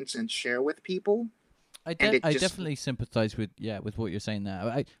experience and share with people. I just- definitely sympathise with what you're saying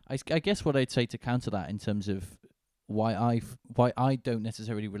there. I guess what I'd say to counter that in terms of why I don't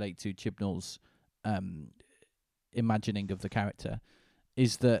necessarily relate to Chibnall's imagining of the character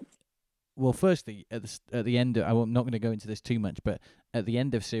is that, well, firstly at the end I'm not going to go into this too much, but at the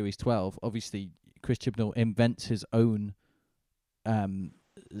end of series 12, obviously Chris Chibnall invents his own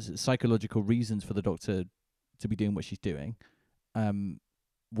psychological reasons for the Doctor to be doing what she's doing,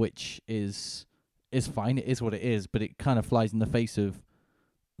 which is fine. It is what it is, but it kind of flies in the face of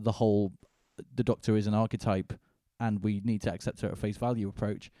the whole the Doctor is an archetype and we need to accept her at face value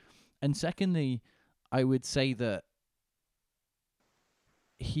approach. And secondly, I would say that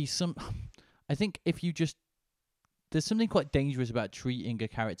I think if you just, there's something quite dangerous about treating a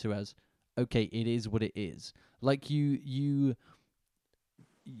character as, okay, it is what it is. Like you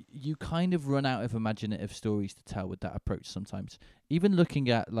you kind of run out of imaginative stories to tell with that approach sometimes. Even looking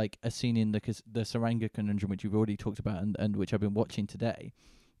at like a scene in the Saranga Conundrum, which we've already talked about and which I've been watching today,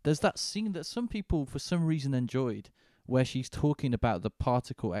 there's that scene that some people for some reason enjoyed, where she's talking about the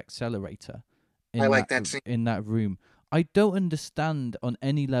particle accelerator in I like that scene. in that room. I don't understand on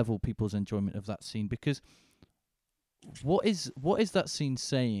any level people's enjoyment of that scene, because what is that scene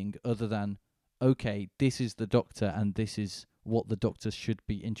saying other than, okay, this is the Doctor and this is what the Doctor should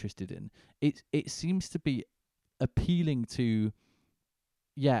be interested in? It seems to be appealing to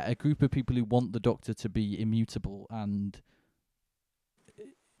a group of people who want the Doctor to be immutable. And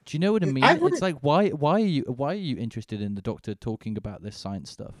do you know what I mean? It's like, why are you interested in the Doctor talking about this science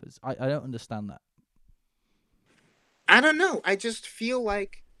stuff? I don't understand that. I don't know. I just feel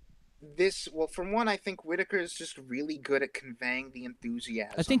like this. Well, from one, I think Whittaker is just really good at conveying the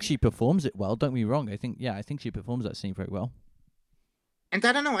enthusiasm. I think she performs it well. Don't be wrong. I think she performs that scene very well. And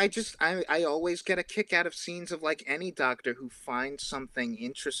I don't know. I always get a kick out of scenes of like any Doctor who finds something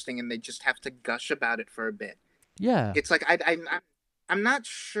interesting and they just have to gush about it for a bit. Yeah. It's like I'm not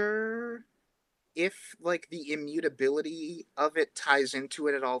sure if like the immutability of it ties into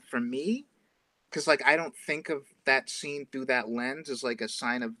it at all for me, because like I don't think of that scene through that lens as like a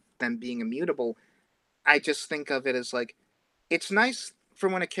sign of them being immutable. I just think of it as like, it's nice for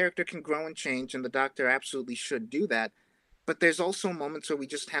when a character can grow and change, and the Doctor absolutely should do that. But there's also moments where we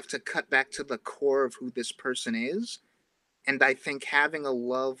just have to cut back to the core of who this person is. And I think having a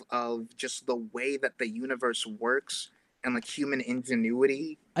love of just the way that the universe works and like human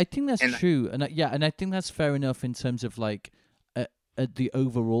ingenuity. I think that's true. And I think that's fair enough in terms of like the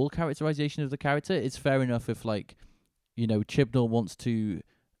overall characterization of the character. It's fair enough if like, you know, Chibnall wants to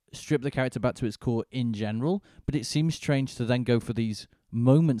strip the character back to its core in general, but it seems strange to then go for these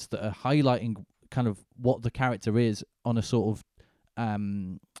moments that are highlighting kind of what the character is on a sort of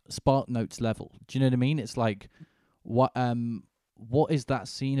Spark Notes level. Do you know what I mean? It's like, what is that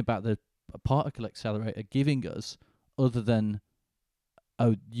scene about the particle accelerator giving us other than,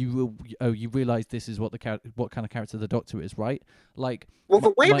 you realize this is what what kind of character the Doctor is, right? Like, well,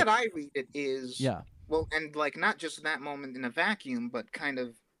 the way that I read it is, well, and like not just that moment in a vacuum, but kind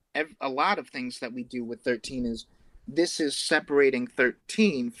of a lot of things that we do with 13 is this is separating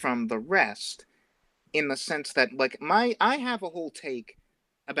 13 from the rest, in the sense that like I have a whole take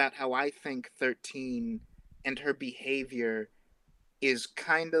about how I think 13 and her behavior is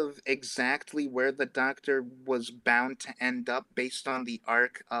kind of exactly where the Doctor was bound to end up based on the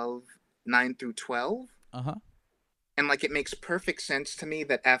arc of 9 through 12. Uh-huh. And like it makes perfect sense to me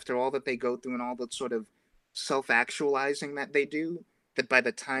that after all that they go through and all the sort of self-actualizing that they do, that by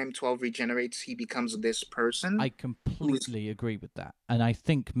the time 12 regenerates, he becomes this person. I completely agree with that. And I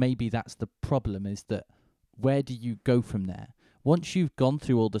think maybe that's the problem, is that where do you go from there? Once you've gone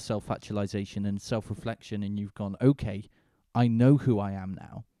through all the self-actualization and self-reflection and you've gone, okay, I know who I am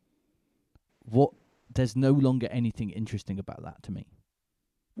now, there's no longer anything interesting about that to me.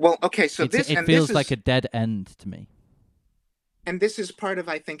 Well, okay, so it feels like a dead end to me. And this is part of,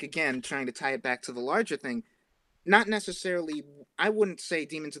 I think, again, trying to tie it back to the larger thing. Not necessarily, I wouldn't say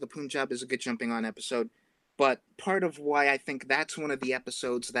Demons of the Punjab is a good jumping on episode, but part of why I think that's one of the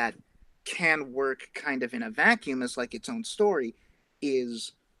episodes that can work kind of in a vacuum as like its own story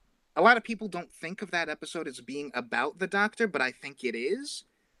is a lot of people don't think of that episode as being about the Doctor, but I think it is.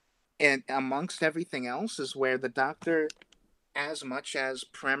 And amongst everything else is where the Doctor, as much as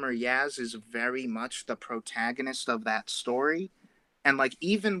Prem Yaz is very much the protagonist of that story, and like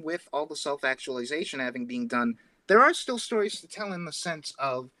even with all the self-actualization having been done, there are still stories to tell in the sense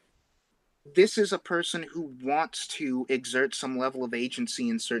of this is a person who wants to exert some level of agency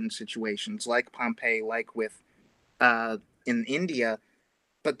in certain situations, like Pompeii, like with in India.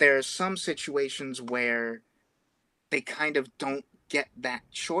 But there are some situations where they kind of don't get that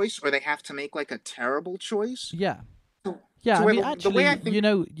choice, or they have to make like a terrible choice. Yeah. Yeah, I mean, actually, you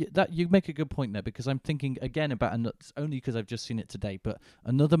know, that you make a good point there, because I'm thinking again about, and it's only because I've just seen it today, but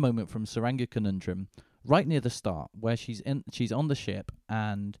another moment from Saranga Conundrum, right near the start, where she's on the ship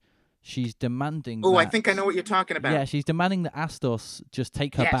and she's demanding. Oh, I think I know what you're talking about. Yeah, she's demanding that Astos just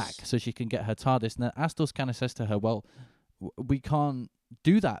take her back so she can get her TARDIS. And Astos kind of says to her, "Well, we can't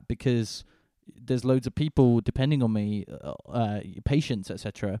do that because there's loads of people depending on me, patients,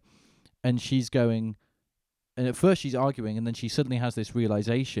 etc." And she's going. And at first she's arguing, and then she suddenly has this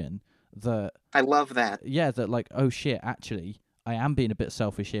realization that... I love that. Yeah, that like, oh shit, actually, I am being a bit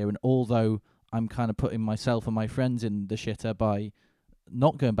selfish here, and although I'm kind of putting myself and my friends in the shitter by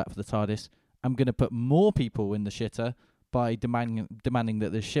not going back for the TARDIS, I'm going to put more people in the shitter by demanding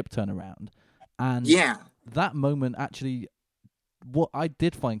that the ship turn around. And that moment actually what I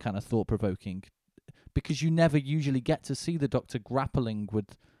did find kind of thought provoking, because you never usually get to see the Doctor grappling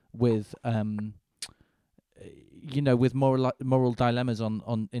with with moral dilemmas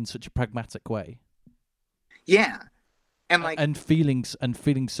on in such a pragmatic way. Yeah, and like and feeling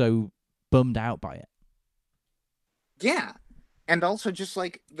so bummed out by it. yeah, and also just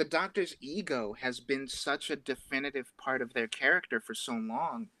like the Doctor's ego has been such a definitive part of their character for so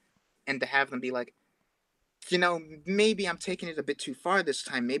long, and to have them be like, maybe I'm taking it a bit too far this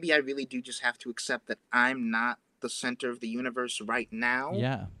time. Maybe I really do just have to accept that I'm not the center of the universe right now.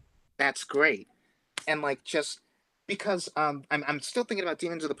 Yeah, that's great. And like just because I'm still thinking about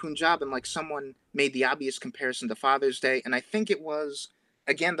Demons of the Punjab, and like someone made the obvious comparison to Father's Day, and I think it was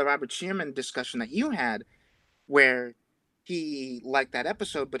again the Robert Shearman discussion that you had, where he liked that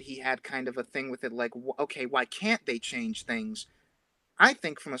episode, but he had kind of a thing with it, like, okay, why can't they change things? I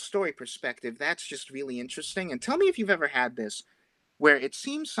think from a story perspective, that's just really interesting. And tell me if you've ever had this, where it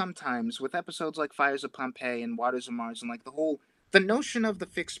seems sometimes with episodes like Fires of Pompeii and Waters of Mars, and like the notion of the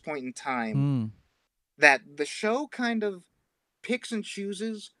fixed point in time, that the show kind of picks and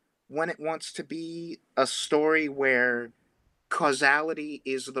chooses when it wants to be a story where causality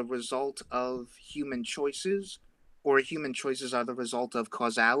is the result of human choices, or human choices are the result of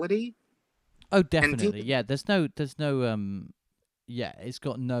causality. Oh, definitely. Yeah, there's no yeah, it's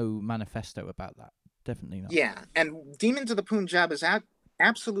got no manifesto about that. Definitely not. Yeah, and Demons of the Punjab is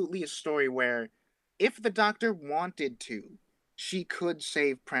absolutely a story where if the Doctor wanted to, she could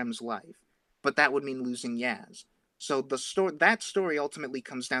save Prem's life, but that would mean losing Yaz. So that story ultimately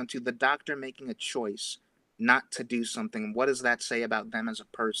comes down to the Doctor making a choice not to do something. What does that say about them as a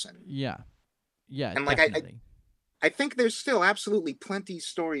person? Yeah, and definitely. I think there's still absolutely plenty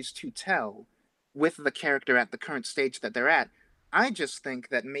stories to tell with the character at the current stage that they're at. I just think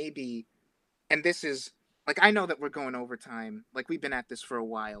that maybe, and this is like, I know that we're going over time, like we've been at this for a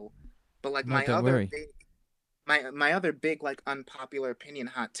while, but like my other big like unpopular opinion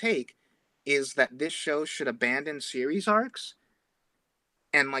hot take is that this show should abandon series arcs.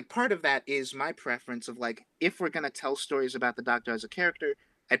 And like part of that is my preference of like, if we're going to tell stories about the Doctor as a character,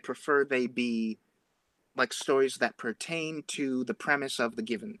 I'd prefer they be like stories that pertain to the premise of the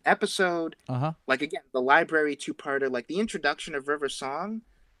given episode. Like again, the library two-parter, like the introduction of River Song,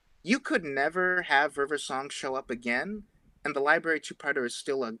 you could never have River Song show up again, and the library two-parter is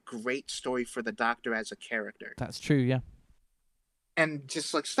still a great story for the Doctor as a character. That's true, yeah. And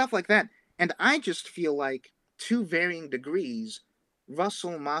just like stuff like that. And I just feel like, to varying degrees,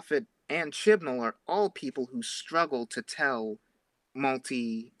 Russell, Moffat, and Chibnall are all people who struggle to tell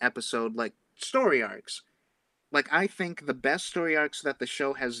multi-episode like story arcs. Like, I think the best story arcs that the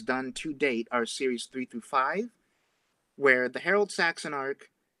show has done to date are series 3 through 5, where the Harold Saxon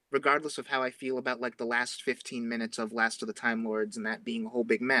arc, regardless of how I feel about like the last 15 minutes of Last of the Time Lords and that being a whole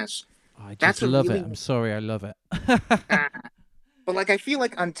big mess, I just love it. I'm sorry, I love it. But like, I feel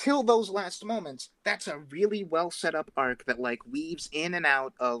like until those last moments, that's a really well set up arc that like weaves in and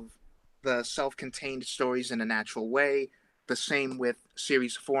out of the self-contained stories in a natural way. The same with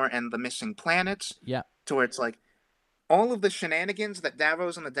series 4 and the Missing Planets. Yeah. To where it's like all of the shenanigans that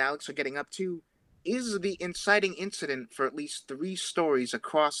Davros and the Daleks are getting up to is the inciting incident for at least 3 stories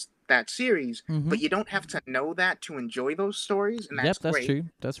across that series, but you don't have to know that to enjoy those stories, and that's that's great. true.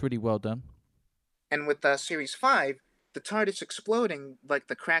 That's really well done. And with series 5, the TARDIS exploding, like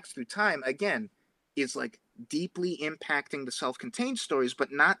the cracks through time, again, is like deeply impacting the self-contained stories,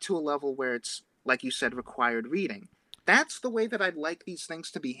 but not to a level where it's, like you said, required reading. That's the way that I'd like these things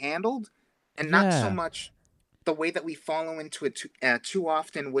to be handled, and not so much the way that we follow into it too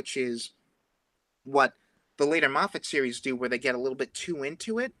often, which is what the later Moffat series do, where they get a little bit too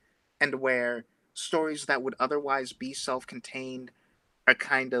into it, and where stories that would otherwise be self-contained are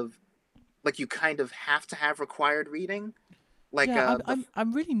kind of like you kind of have to have required reading. Like,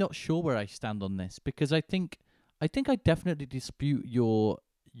 I'm really not sure where I stand on this, because I think I definitely dispute your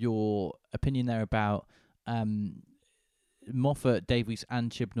opinion there about Moffat, Davies,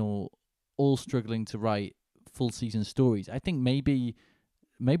 and Chibnall all struggling to write full season stories. I think maybe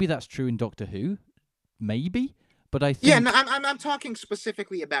that's true in Doctor Who, maybe, but I think I'm talking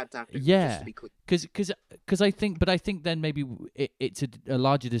specifically about Doctor Who. Just to be clear. Because I think then maybe it's a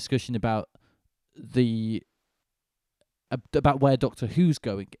larger discussion about where Doctor Who's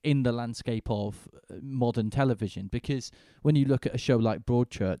going in the landscape of modern television. Because when you look at a show like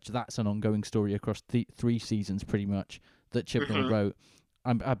Broadchurch, that's an ongoing story across 3 seasons pretty much that Chibnall wrote.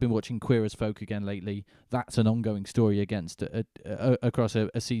 I've been watching Queer as Folk again lately. That's an ongoing story across a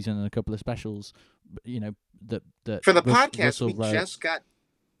season and a couple of specials. You know that for the podcast Russell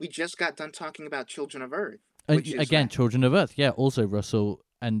we just got done talking about Children of Earth. which is again, rad. Children of Earth, yeah, also Russell,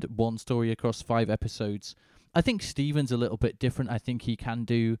 and one story across 5 episodes. I think Steven's a little bit different. I think he can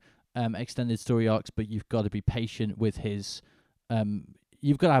do extended story arcs, but you've got to be patient with his.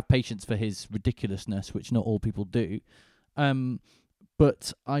 You've got to have patience for his ridiculousness, which not all people do.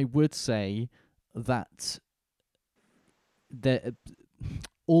 But I would say that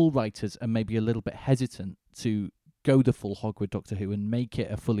all writers are maybe a little bit hesitant to go the full hog with Doctor Who and make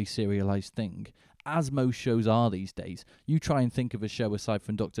it a fully serialized thing, as most shows are these days. You try and think of a show aside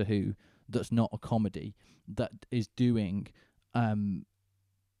from Doctor Who that's not a comedy, that is doing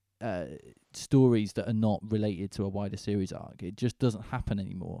stories that are not related to a wider series arc. It just doesn't happen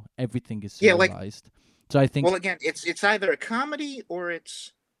anymore. Everything is Yeah, like- serialized. So I think Well, again, it's either a comedy or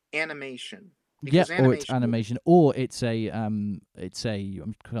it's animation. yeah, Because or it's animation, or it's a I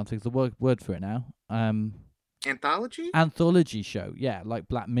can't think of the word for it now. Anthology? Anthology show, yeah, like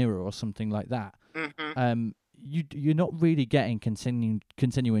Black Mirror or something like that. Mm-hmm. You're not really getting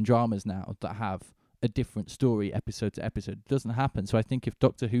continuing dramas now that have a different story episode to episode. It doesn't happen. So I think if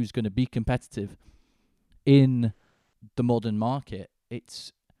Doctor Who's going to be competitive in the modern market,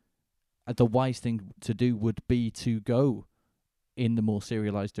 it's the wise thing to do would be to go in the more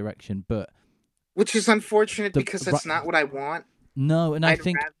serialized direction. But Which is unfortunate The- because that's not what I want. no, and I I'd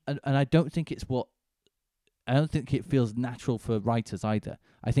think, rather- and I don't think it's what. I don't think it feels natural for writers either.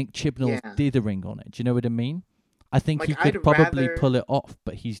 I think Chibnall's Yeah. dithering on it. Do you know what I mean? I think Like, he could I'd probably rather- pull it off,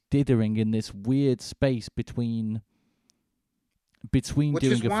 but he's dithering in this weird space between Which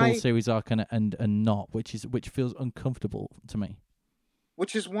is doing a why- full series arc and not, which feels uncomfortable to me.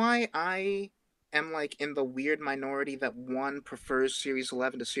 Which is why I am like in the weird minority that 1 prefers Series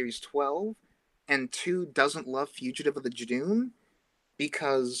 11 to Series 12, and 2 doesn't love Fugitive of the Jadoon,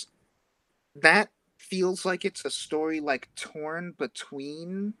 because that feels like it's a story like torn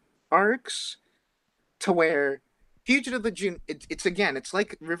between arcs, to where Fugitive of the Jadoon, it's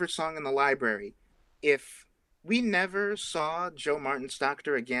like River Song in the Library. If we never saw Joe Martin's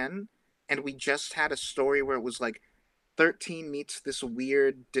Doctor again, and we just had a story where it was like 13 meets this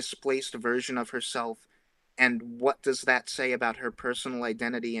weird displaced version of herself, and what does that say about her personal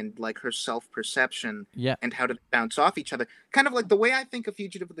identity and like her self-perception, Yeah, and how to bounce off each other? Kind of like the way I think of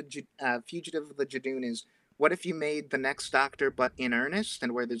Fugitive of the Jadoon is, what if you made the next Doctor but in earnest,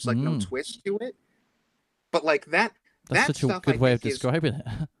 and where there's like no twist to it, but like that that's that such a stuff good I way of think is- describing it.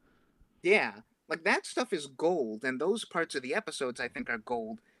 yeah, like that stuff is gold, and those parts of the episodes I think are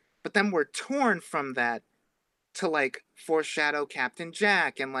gold. But then we're torn from that to like foreshadow Captain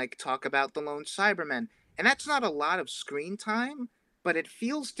Jack and like talk about the lone Cybermen. And that's not a lot of screen time, but it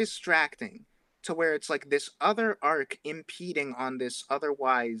feels distracting to where it's like this other arc impeding on this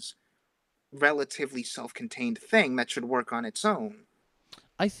otherwise relatively self-contained thing that should work on its own.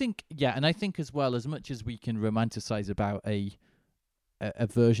 I think, yeah, and I think as well, as much as we can romanticize about a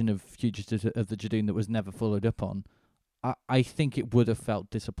version of Fugitive of the Jadoon that was never followed up on, I think it would have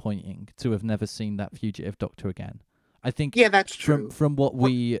felt disappointing to have never seen that Fugitive Doctor again. I think Yeah, that's true. from what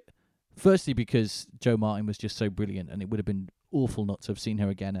we, firstly because Joe Martin was just so brilliant, and it would have been awful not to have seen her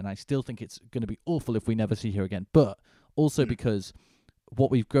again, and I still think it's going to be awful if we never see her again, but also because what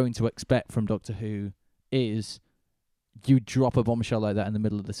we've grown to expect from Doctor Who is you drop a bombshell like that in the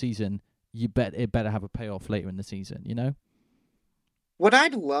middle of the season, it better have a payoff later in the season, you know? What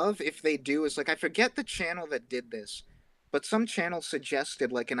I'd love if they do is, like, I forget the channel that did this, but some channel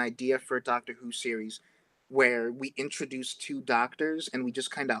suggested, like, an idea for a Doctor Who series where we introduce 2 Doctors and we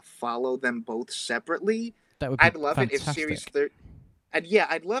just kind of follow them both separately. That would be I'd love fantastic. it if series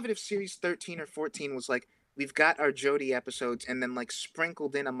I'd love it if series 13 or 14 was like, we've got our Jodie episodes, and then like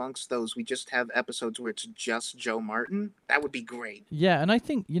sprinkled in amongst those, we just have episodes where it's just Joe Martin. That would be great. Yeah, and I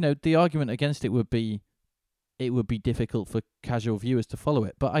think, the argument against it would be difficult for casual viewers to follow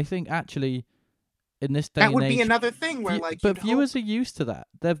it. But I think actually in this day That and would age, be another thing where like, but you'd viewers hope- are used to that.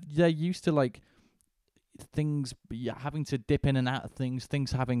 They're used to like things having to dip in and out of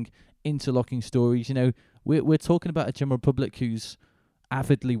things having interlocking stories. We're talking about a general public who's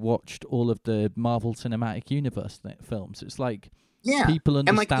avidly watched all of the Marvel Cinematic Universe films. It's like yeah, people and,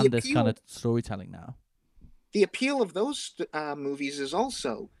 like, the understand this kind appeal- of storytelling now. the appeal of those movies is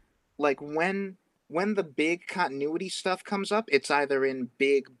also like when the big continuity stuff comes up, it's either in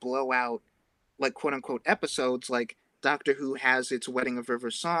big blowout, like quote unquote episodes, like Doctor Who has its Wedding of River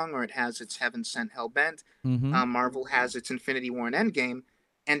Song, or it has its Heaven Sent Hell Bent. Mm-hmm. Marvel has its Infinity War and Endgame,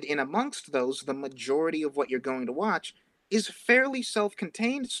 and in amongst those, the majority of what you're going to watch is fairly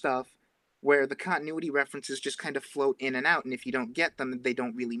self-contained stuff where the continuity references just kind of float in and out, and if you don't get them, they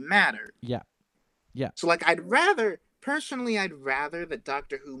don't really matter. Yeah. Yeah. So, like, I'd rather that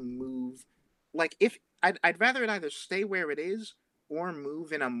Doctor Who move, like, if I'd rather it either stay where it is or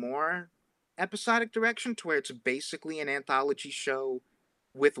move in a more episodic direction to where it's basically an anthology show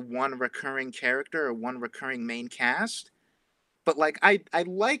with one recurring character or one recurring main cast. But like I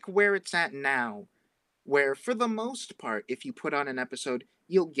like where it's at now, where for the most part, if you put on an episode,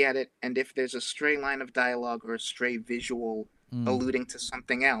 you'll get it, and if there's a stray line of dialogue or a stray visual alluding to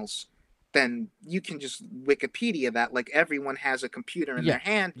something else, then you can just Wikipedia that. Like everyone has a computer in their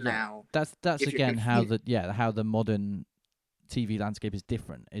hand now. That's if you're again how confused. how the modern TV landscape is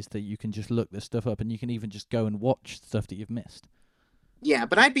different. Is that you can just look this stuff up, and you can even just go and watch stuff that you've missed. Yeah,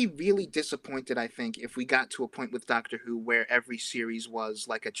 but I'd be really disappointed, I think, if we got to a point with Doctor Who where every series was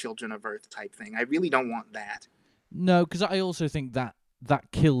like a Children of Earth type thing. I really don't want that. No, because I also think that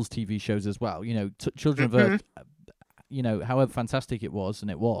kills TV shows as well. You know, Children of Earth. You know, however fantastic it was,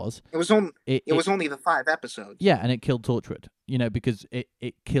 and it was. It was only it was only the 5 episodes. Yeah, and it killed Torchwood. You know, because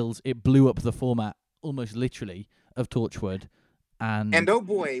it blew up the format almost literally of Torchwood, and oh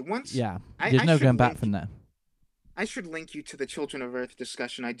boy, once there's no going back from there. I should link you to the Children of Earth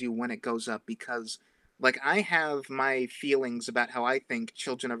discussion I do when it goes up, because like I have my feelings about how I think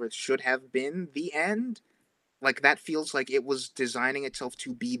Children of Earth should have been the end. Like that feels like it was designing itself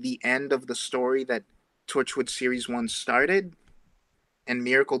to be the end of the story that Torchwood Series 1 started, and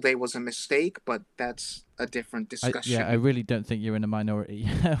Miracle Day was a mistake, but that's a different discussion. I really don't think you're in a minority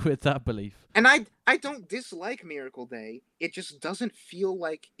with that belief. And I don't dislike Miracle Day. It just doesn't feel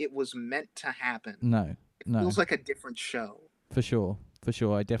like it was meant to happen. No. It feels like a different show. For sure.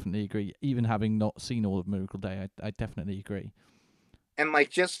 I definitely agree. Even having not seen all of Miracle Day, I definitely agree. And like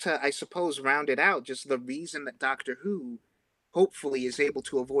just to, I suppose, round it out, just the reason that Doctor Who hopefully is able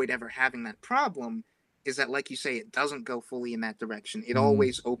to avoid ever having that problem is that, like you say, it doesn't go fully in that direction. It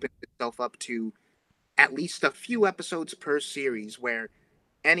always opens itself up to at least a few episodes per series where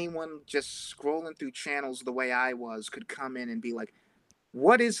anyone just scrolling through channels the way I was could come in and be like,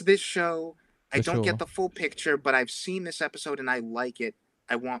 what is this show? I don't get the full picture, but I've seen this episode and I like it.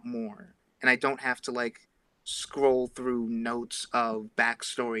 I want more. And I don't have to like scroll through notes of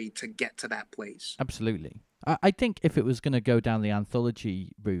backstory to get to that place. Absolutely. I think if it was going to go down the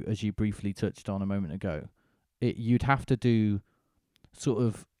anthology route, as you briefly touched on a moment ago, you'd have to do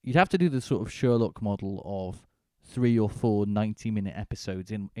the sort of Sherlock model of 3 or 4 90-minute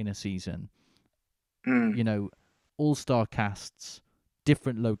episodes in a season. You know, all-star casts,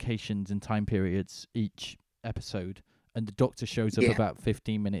 different locations and time periods each episode, and the Doctor shows up about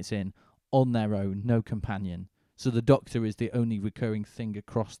 15 minutes in on their own, no companion. So the Doctor is the only recurring thing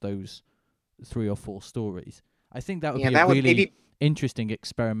across those 3 or 4 stories. I think that would be a really interesting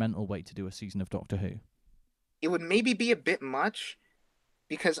experimental way to do a season of Doctor Who. It would maybe be a bit much,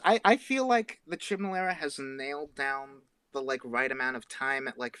 because I feel like the Chibnall era has nailed down the like right amount of time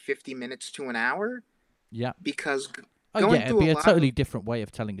at like 50 minutes to an hour. Yeah. Because it'd be a totally different way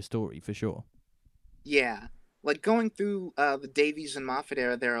of telling a story, for sure. Yeah. Like going through the Davies and Moffat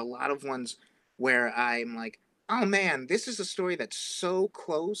era, there are a lot of ones where I'm like, oh man, this is a story that's so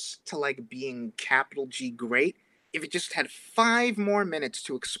close to like being capital G great. If it just had 5 more minutes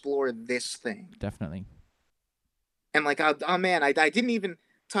to explore this thing. Definitely. And like, oh man, I didn't even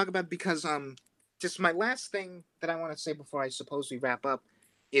talk about, because just my last thing that I want to say before I suppose we wrap up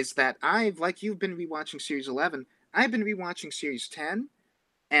is that like you've been rewatching Series 11, I've been rewatching Series 10,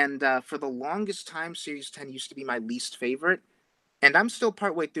 and for the longest time, Series 10 used to be my least favorite, and I'm still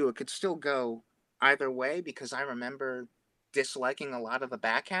partway through. It could still go either way, because I remember disliking a lot of the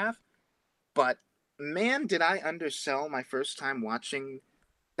back half, but man, did I undersell my first time watching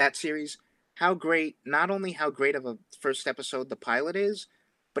that series. Not only how great of a first episode the pilot is,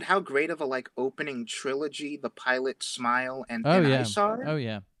 but how great of a like opening trilogy the pilot, Smile, and Ice are. Oh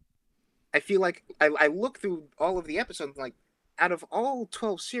yeah. I feel like I look through all of the episodes, like out of all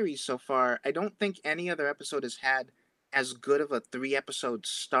 12 series so far, I don't think any other episode has had as good of a 3-episode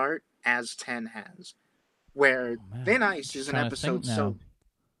start as 10 has. Where Thin Ice is an episode so...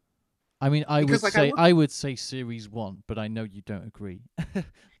 I mean, I would say Series 1, but I know you don't agree.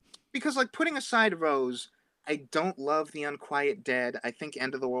 Because, like, putting aside Rose, I don't love The Unquiet Dead. I think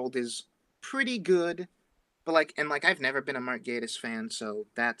End of the World is pretty good. But, like, I've never been a Mark Gatiss fan, so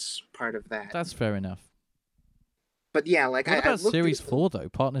that's part of that. That's fair enough. But yeah, like, what about Series 4, though?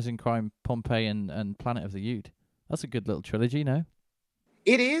 Partners in Crime, Pompeii, and Planet of the Ood. That's a good little trilogy, no?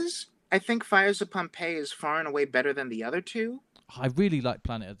 It is. I think Fires of Pompeii is far and away better than the other 2. I really like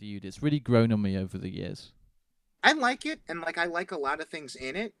Planet of the Ood. It's really grown on me over the years. I like it, and, like, I like a lot of things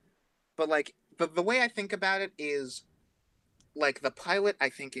in it. But, like, the way I think about it is, like, the pilot, I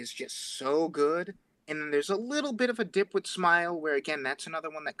think, is just so good. And then there's a little bit of a dip with Smile, where again, that's another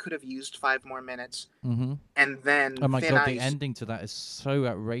one that could have used 5 more minutes. Mm-hmm. And then Oh my Thin god, Ice. the ending to that is so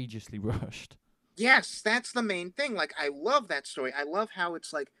outrageously rushed. Yes, that's the main thing. Like, I love that story. I love how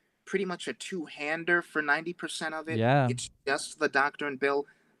it's like pretty much a two-hander for 90% of it. Yeah. It's just the Doctor and Bill.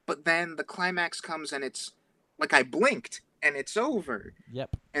 But then the climax comes and it's like I blinked and it's over.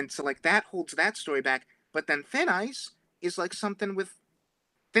 Yep. And so like that holds that story back. But then Thin Ice is like something with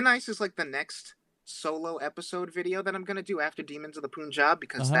Thin Ice is like the next solo episode video that I'm gonna do after Demons of the Punjab,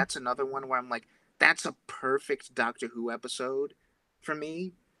 because that's another one where I'm like, that's a perfect Doctor Who episode for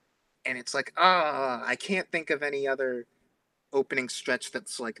me. And it's like, I can't think of any other opening stretch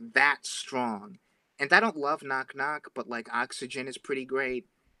that's like that strong. And I don't love Knock Knock, but like Oxygen is pretty great.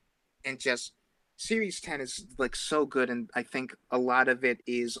 And just Series 10 is like so good, and I think a lot of it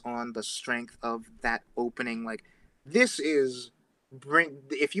is on the strength of that opening. Like, this is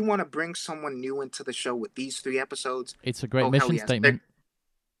if you want to bring someone new into the show with these 3 episodes, it's a great mission statement.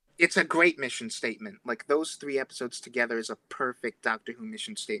 It's a great mission statement. Like, those 3 episodes together is a perfect Doctor Who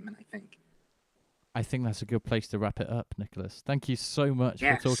mission statement, I think. I think that's a good place to wrap it up, Nicholas. Thank you so much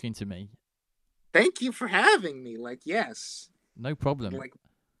for talking to me. Thank you for having me. Like, yes. No problem. Like,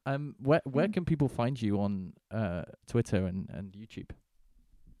 where can people find you on Twitter and YouTube?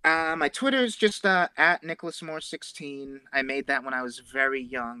 My Twitter is just at Nicholas Moore 16. I made that when I was very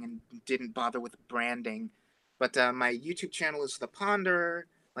young and didn't bother with branding. But my YouTube channel is The Ponderer.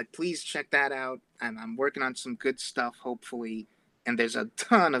 Like, please check that out. I'm working on some good stuff, hopefully. And there's a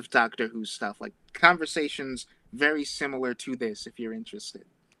ton of Doctor Who stuff, like conversations very similar to this, if you're interested.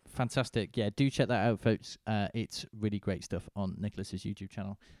 Fantastic. Yeah, do check that out, folks. It's really great stuff on Nicholas's YouTube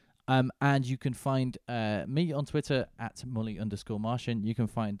channel. And you can find me on Twitter at Mully_Martian. You can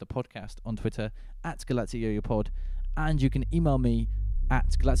find the podcast on Twitter at GalacticYoYoPod. And you can email me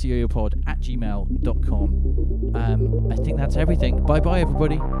at galacticyoyopod@gmail.com. I think that's everything. Bye-bye,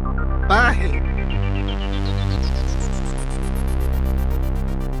 everybody. Bye.